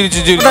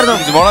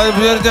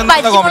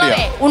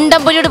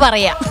ഉണ്ടമ്പൊലിയോട്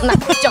പറയാ.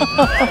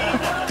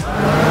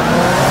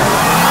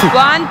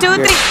 1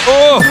 2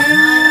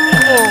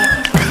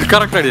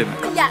 3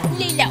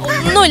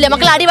 ഒന്നുമില്ല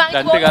മക്കൾ, അടി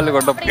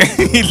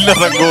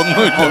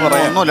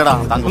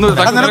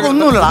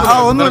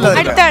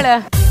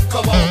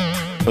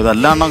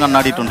ഇതെല്ലാം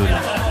കണ്ണാടിയിട്ടുണ്ട്.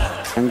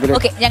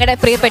 ഞങ്ങളുടെ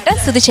പ്രിയപ്പെട്ട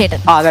സുധിച്ചേട്ടൻ.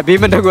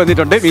 ഭീമന്റെ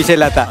വന്നിട്ടുണ്ട്.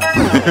 വീശയില്ലാത്ത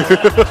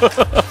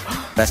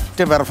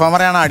ബെസ്റ്റ്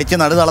പെർഫോമറാണ് അടിച്ച്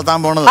നടു തളർത്താൻ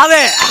പോണത്.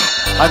 അതെ,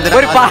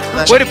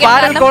 ഒരു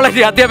പാരൽ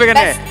കോളേജ്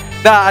അധ്യാപകനെ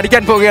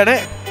അടിക്കാൻ പോവുകയാണ്.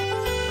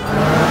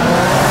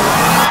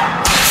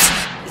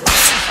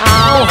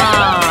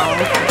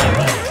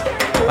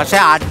 പക്ഷെ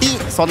അടി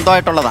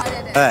സ്വന്തമായിട്ടുള്ളതാ.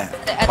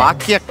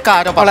 ബാക്കിയൊക്കെ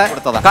ആരോ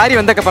കൊടുത്തതാ. കാര്യം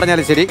എന്തൊക്കെ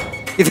പറഞ്ഞാലും ശരി,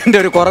 ഇതിന്റെ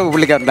ഒരു കുറവ്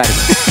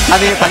പുള്ളിക്കാരുണ്ടായിരുന്നു.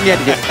 അത്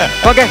ഭംഗിയായിരിക്കും.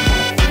 ഓക്കെ,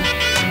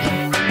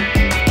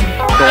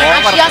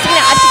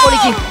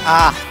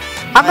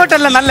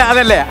 അങ്ങോട്ടല്ല നല്ല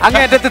അതല്ലേ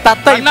അങ്ങേറ്റത്ത്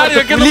തത്ത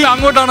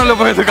അങ്ങോട്ടാണല്ലോ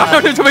പോയത്.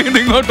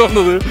 ഇങ്ങോട്ട്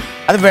വന്നത്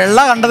അത് വെള്ള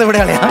കണ്ടത്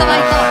ഇവിടെയാണ്.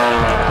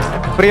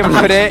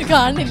 പ്രിയമുള്ളവരെ,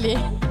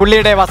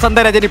 പുള്ളിയുടെ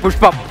വസന്തരജനി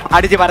പുഷ്പം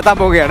അടിച്ച് പരത്താൻ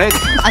പോവുകയാണ്.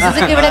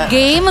 ഇവിടെ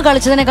ഗെയിം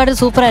കളിച്ചതിനെക്കാട്ടും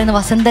സൂപ്പർ ആയിരുന്നു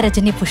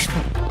വസന്തരജനി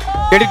പുഷ്പം.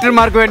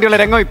 എഡിറ്റർമാർക്ക് വേണ്ടിയുള്ള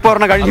രംഗം ഇപ്പോൾ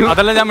ഒരെണ്ണം കഴിഞ്ഞു.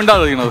 അതല്ല ഞാൻ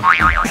മിണ്ടാതിരിക്കുന്നത്.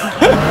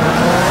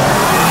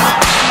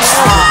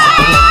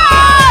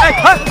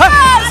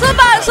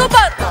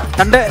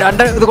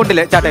 രണ്ട് ഇത്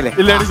കൊണ്ടില്ലേ ചാട്ടയില്ലേ?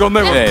 ഇല്ല, എനിക്ക്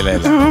ഒന്നേ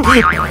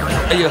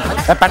അയ്യോ,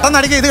 പെട്ടെന്ന്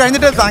അടിക്കുക. ഇത്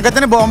കഴിഞ്ഞിട്ട്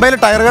തങ്കത്തിന് ബോംബെയിൽ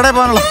ടയർ കടയിൽ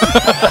പോകാനുള്ള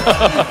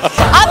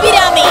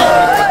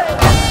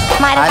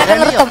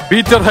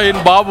പീറ്റർ ഹൈൻ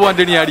ബാബു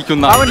ആന്റണി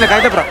അടിക്കുന്ന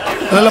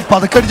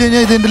പതക്കടിച്ചു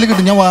കഴിഞ്ഞാൽ ഇത് എന്തെങ്കിലും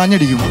കിട്ടും. ഞാൻ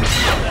വാഞ്ഞടിക്കും.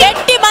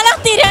 കെട്ടി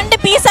മലർത്തി 2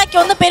 പീസാക്കി ഓക്കെ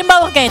ഒന്ന്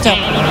പെരുമ്പാവൂർക്ക് അയച്ചോ.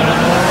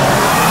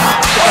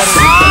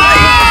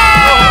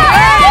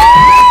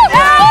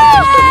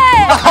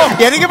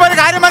 എനിക്കിപ്പോ ഒരു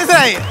കാര്യം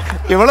മനസ്സിലായി,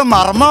 ഇവള്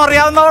മർമ്മം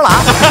അറിയാവുന്നവളാ.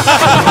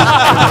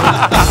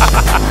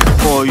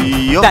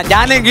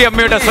 ജാനകി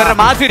അമ്മയുടെ സ്വരം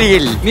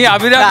മാധുരിയിൽ നീ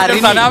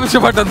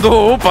അനാവശ്യമായിട്ട് എന്തോ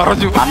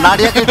പറഞ്ഞു.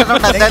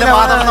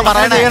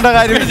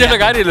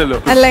 കാര്യമില്ലല്ലോ.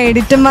 അല്ല,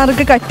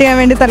 എഡിറ്റർമാർക്ക് കട്ട് ചെയ്യാൻ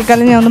വേണ്ടി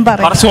തൽക്കാലം ഞാൻ ഒന്നും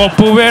പറയാം.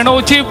 സോപ്പ് വേണോ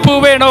ചീപ്പ്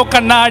വേണോ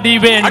കണ്ണാടി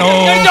വേണോ,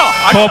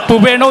 സോപ്പ്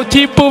വേണോ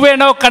ചീപ്പ്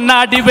വേണോ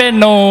കണ്ണാടി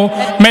വേണോ,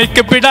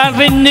 മേക്കപ്പ് ഇടാൻ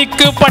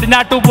റിന്നിക്ക്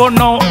പടിഞ്ഞാട്ടു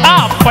പോണോ,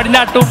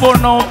 പടിഞ്ഞാട്ടു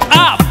പോണോ,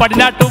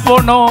 പടിഞ്ഞാട്ടു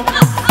പോണോ.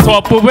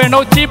 സോപ്പ് വേണോ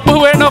ചീപ്പ്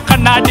വേണോ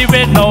കണ്ണാടി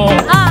വേണോ,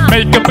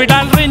 മേക്കപ്പ്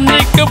ഇടാൻ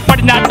റിന്നിക്ക്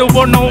പടിഞ്ഞാട്ടു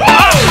പോണോ,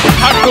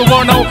 അടുത്തു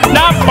പോണോ.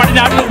 ഞാൻ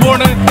പടിഞ്ഞാട്ടു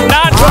പോണ്,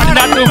 ഞാൻ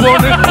പടിഞ്ഞാട്ടു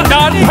പോണ്,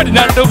 ഞാൻ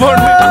പടിഞ്ഞാട്ടു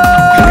പോണ്.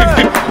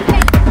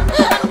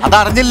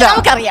 അതറിഞ്ഞില്ല.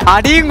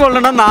 അടിയും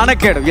കൊള്ളണം,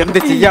 നാണക്കേടും. എന്ത്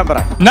ചെയ്യാൻ പറ.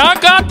 ഞാൻ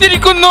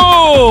കാത്തിരിക്കുന്നു,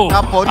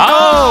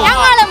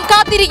 ഞങ്ങളും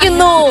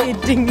കാത്തിരിക്കുന്നു.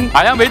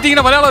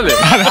 മലയാളല്ലേ?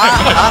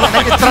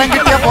 ഇത്രയും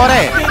കിട്ടിയ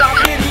പോരെ.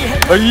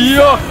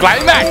 അയ്യോ,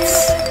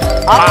 ക്ലൈമാക്സ്.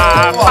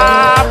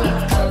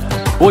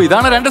 ഓ,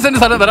 ഇതാണ് 2 സെന്റ്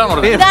സ്ഥലം തരാൻ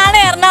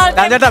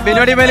ചേട്ടാ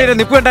ബിനോടി മേലയുടെ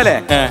നിപ്പ് കണ്ടല്ലേ?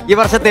 ഈ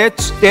വർഷത്തെ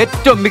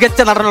ഏറ്റവും മികച്ച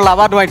നടനുള്ള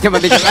അവാർഡ് മേടിക്കാൻ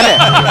പറ്റിക്കും അല്ലേ?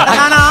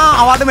 ഞാൻ ആ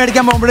അവാർഡ്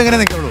മേടിക്കാൻ പോകുമ്പോഴും ഇങ്ങനെ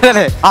നിൽക്കുള്ളൂ.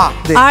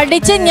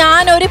 അടിച്ച്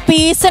ഞാൻ ഒരു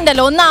പീസ്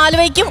ഉണ്ടല്ലോ, ഒന്ന്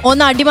ആലുവയ്ക്കും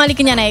ഒന്ന്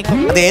അടിമാലിക്കും ഞാൻ അയക്കും.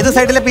 അത് ഏത്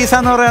സൈഡിലെ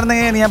പീസാന്ന്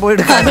പറയുകയാണെങ്കിൽ ഞാൻ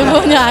പോയിട്ട്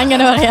ഞാൻ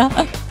ഇങ്ങനെ പറയാം.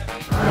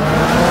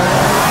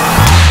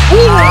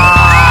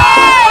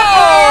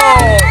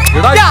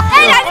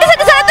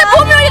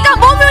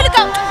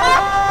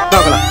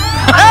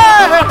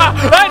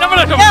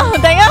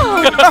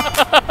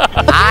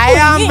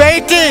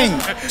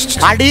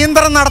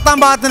 അടിയന്തരം നടത്താൻ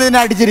പാകത്തിന് ഇതിനെ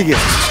അടിച്ചിരിക്കും.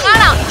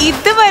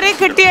 ഇതുവരെ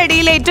കിട്ടിയ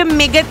അടിയിൽ ഏറ്റവും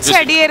മികച്ച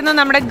അടിയായിരുന്നു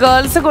നമ്മുടെ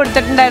ഗേൾസ്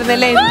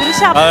കൊടുത്തിട്ടുണ്ടായിരുന്നല്ലേ.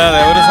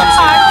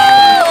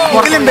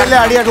 ഇതിലും വലിയ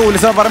അടിയൊക്കെ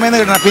ഉത്സവ പറമ്പെന്ന്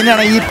കിട്ടണം.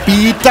 പിന്നെയാണ് ഈ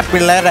പീറ്റ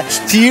പിള്ളേരുടെ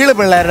ചീള്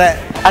പിള്ളേരുടെ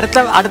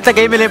അടുത്ത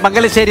ഗെയിമില്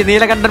മംഗലശ്ശേരി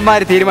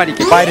നീലകണ്ഠന്മാര്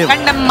തീരുമാനിക്കും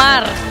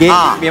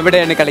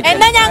എവിടെയാണ് കളിക്കുന്നത്.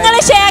 എന്നാ ഞങ്ങള്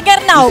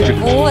ശേഖരനാവും.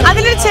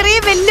 അതിലൊരു ചെറിയ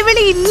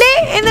വെല്ലുവിളി ഇല്ലേ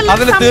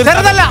എന്നുള്ളത്.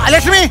 ചെറുതല്ല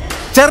ലക്ഷ്മി,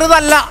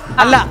 ചെറുതല്ല.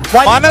 അല്ല,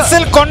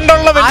 മനസ്സിൽ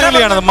കൊണ്ടുള്ള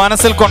വെല്ലുവിളിയാണ്.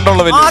 മനസ്സിൽ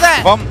കൊണ്ടുള്ള വെല്ലുവിളി.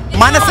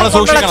 മനസ്സിൽ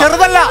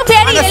ചെറുതല്ല,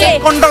 മനസ്സിൽ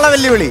കൊണ്ടുള്ള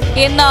വെല്ലുവിളി.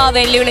 എന്നാ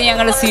വെല്ലുവിളി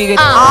ഞങ്ങൾ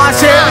സ്വീകരിക്കും.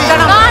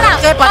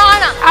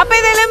 അപ്പൊ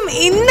ഏതായാലും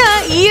ഇന്ന്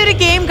ഈ ഒരു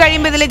ഗെയിം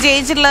കഴിയുമ്പോൾ ഇതിൽ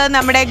ജയിച്ചിട്ടുള്ളത്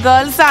നമ്മുടെ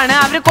ഗേൾസ് ആണ്.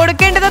 അവർ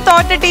കൊടുക്കേണ്ടത്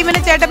തോറ്റ ടീമിന്,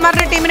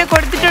 ചേട്ടന്മാരുടെ ടീമിന്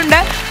കൊടുത്തിട്ടുണ്ട്.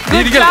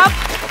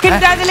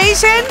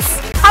 കൺഗ്രാറ്റുലേഷൻസ്.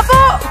 അപ്പോ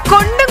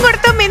കൊണ്ടും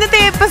കൊടുത്തും ഇന്നത്തെ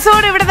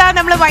എപ്പിസോഡ് ഇവിടെ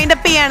നമ്മൾ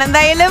വൈൻഡപ്പ് ചെയ്യാണ്.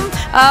 എന്തായാലും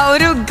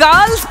ഒരു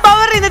ഗേൾസ്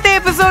പവർ ഇന്നത്തെ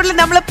എപ്പിസോഡിൽ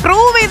നമ്മൾ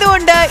പ്രൂവ്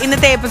ചെയ്തുകൊണ്ട്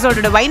ഇന്നത്തെ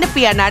എപ്പിസോഡ് വൈൻഡപ്പ്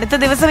ചെയ്യാണ്. അടുത്ത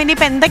ദിവസം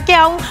ഇനിയിപ്പോ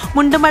എന്തൊക്കെയാവും,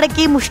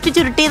 മുണ്ടുമടക്കി മുഷ്ടി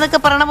ചുരുട്ടി എന്നൊക്കെ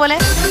പറഞ്ഞ പോലെ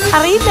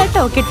അറിയില്ല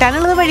കേട്ടോ.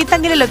 കിട്ടാനുള്ളത് വഴി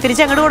തങ്ങില്ലല്ലോ.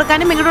 തിരിച്ചങ്ങോട്ട്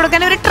കൊടുക്കാനും ഇങ്ങോട്ട്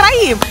കൊടുക്കാനും ഒരു ട്രൈ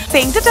ചെയ്യും.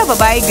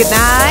 By, good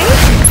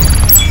night.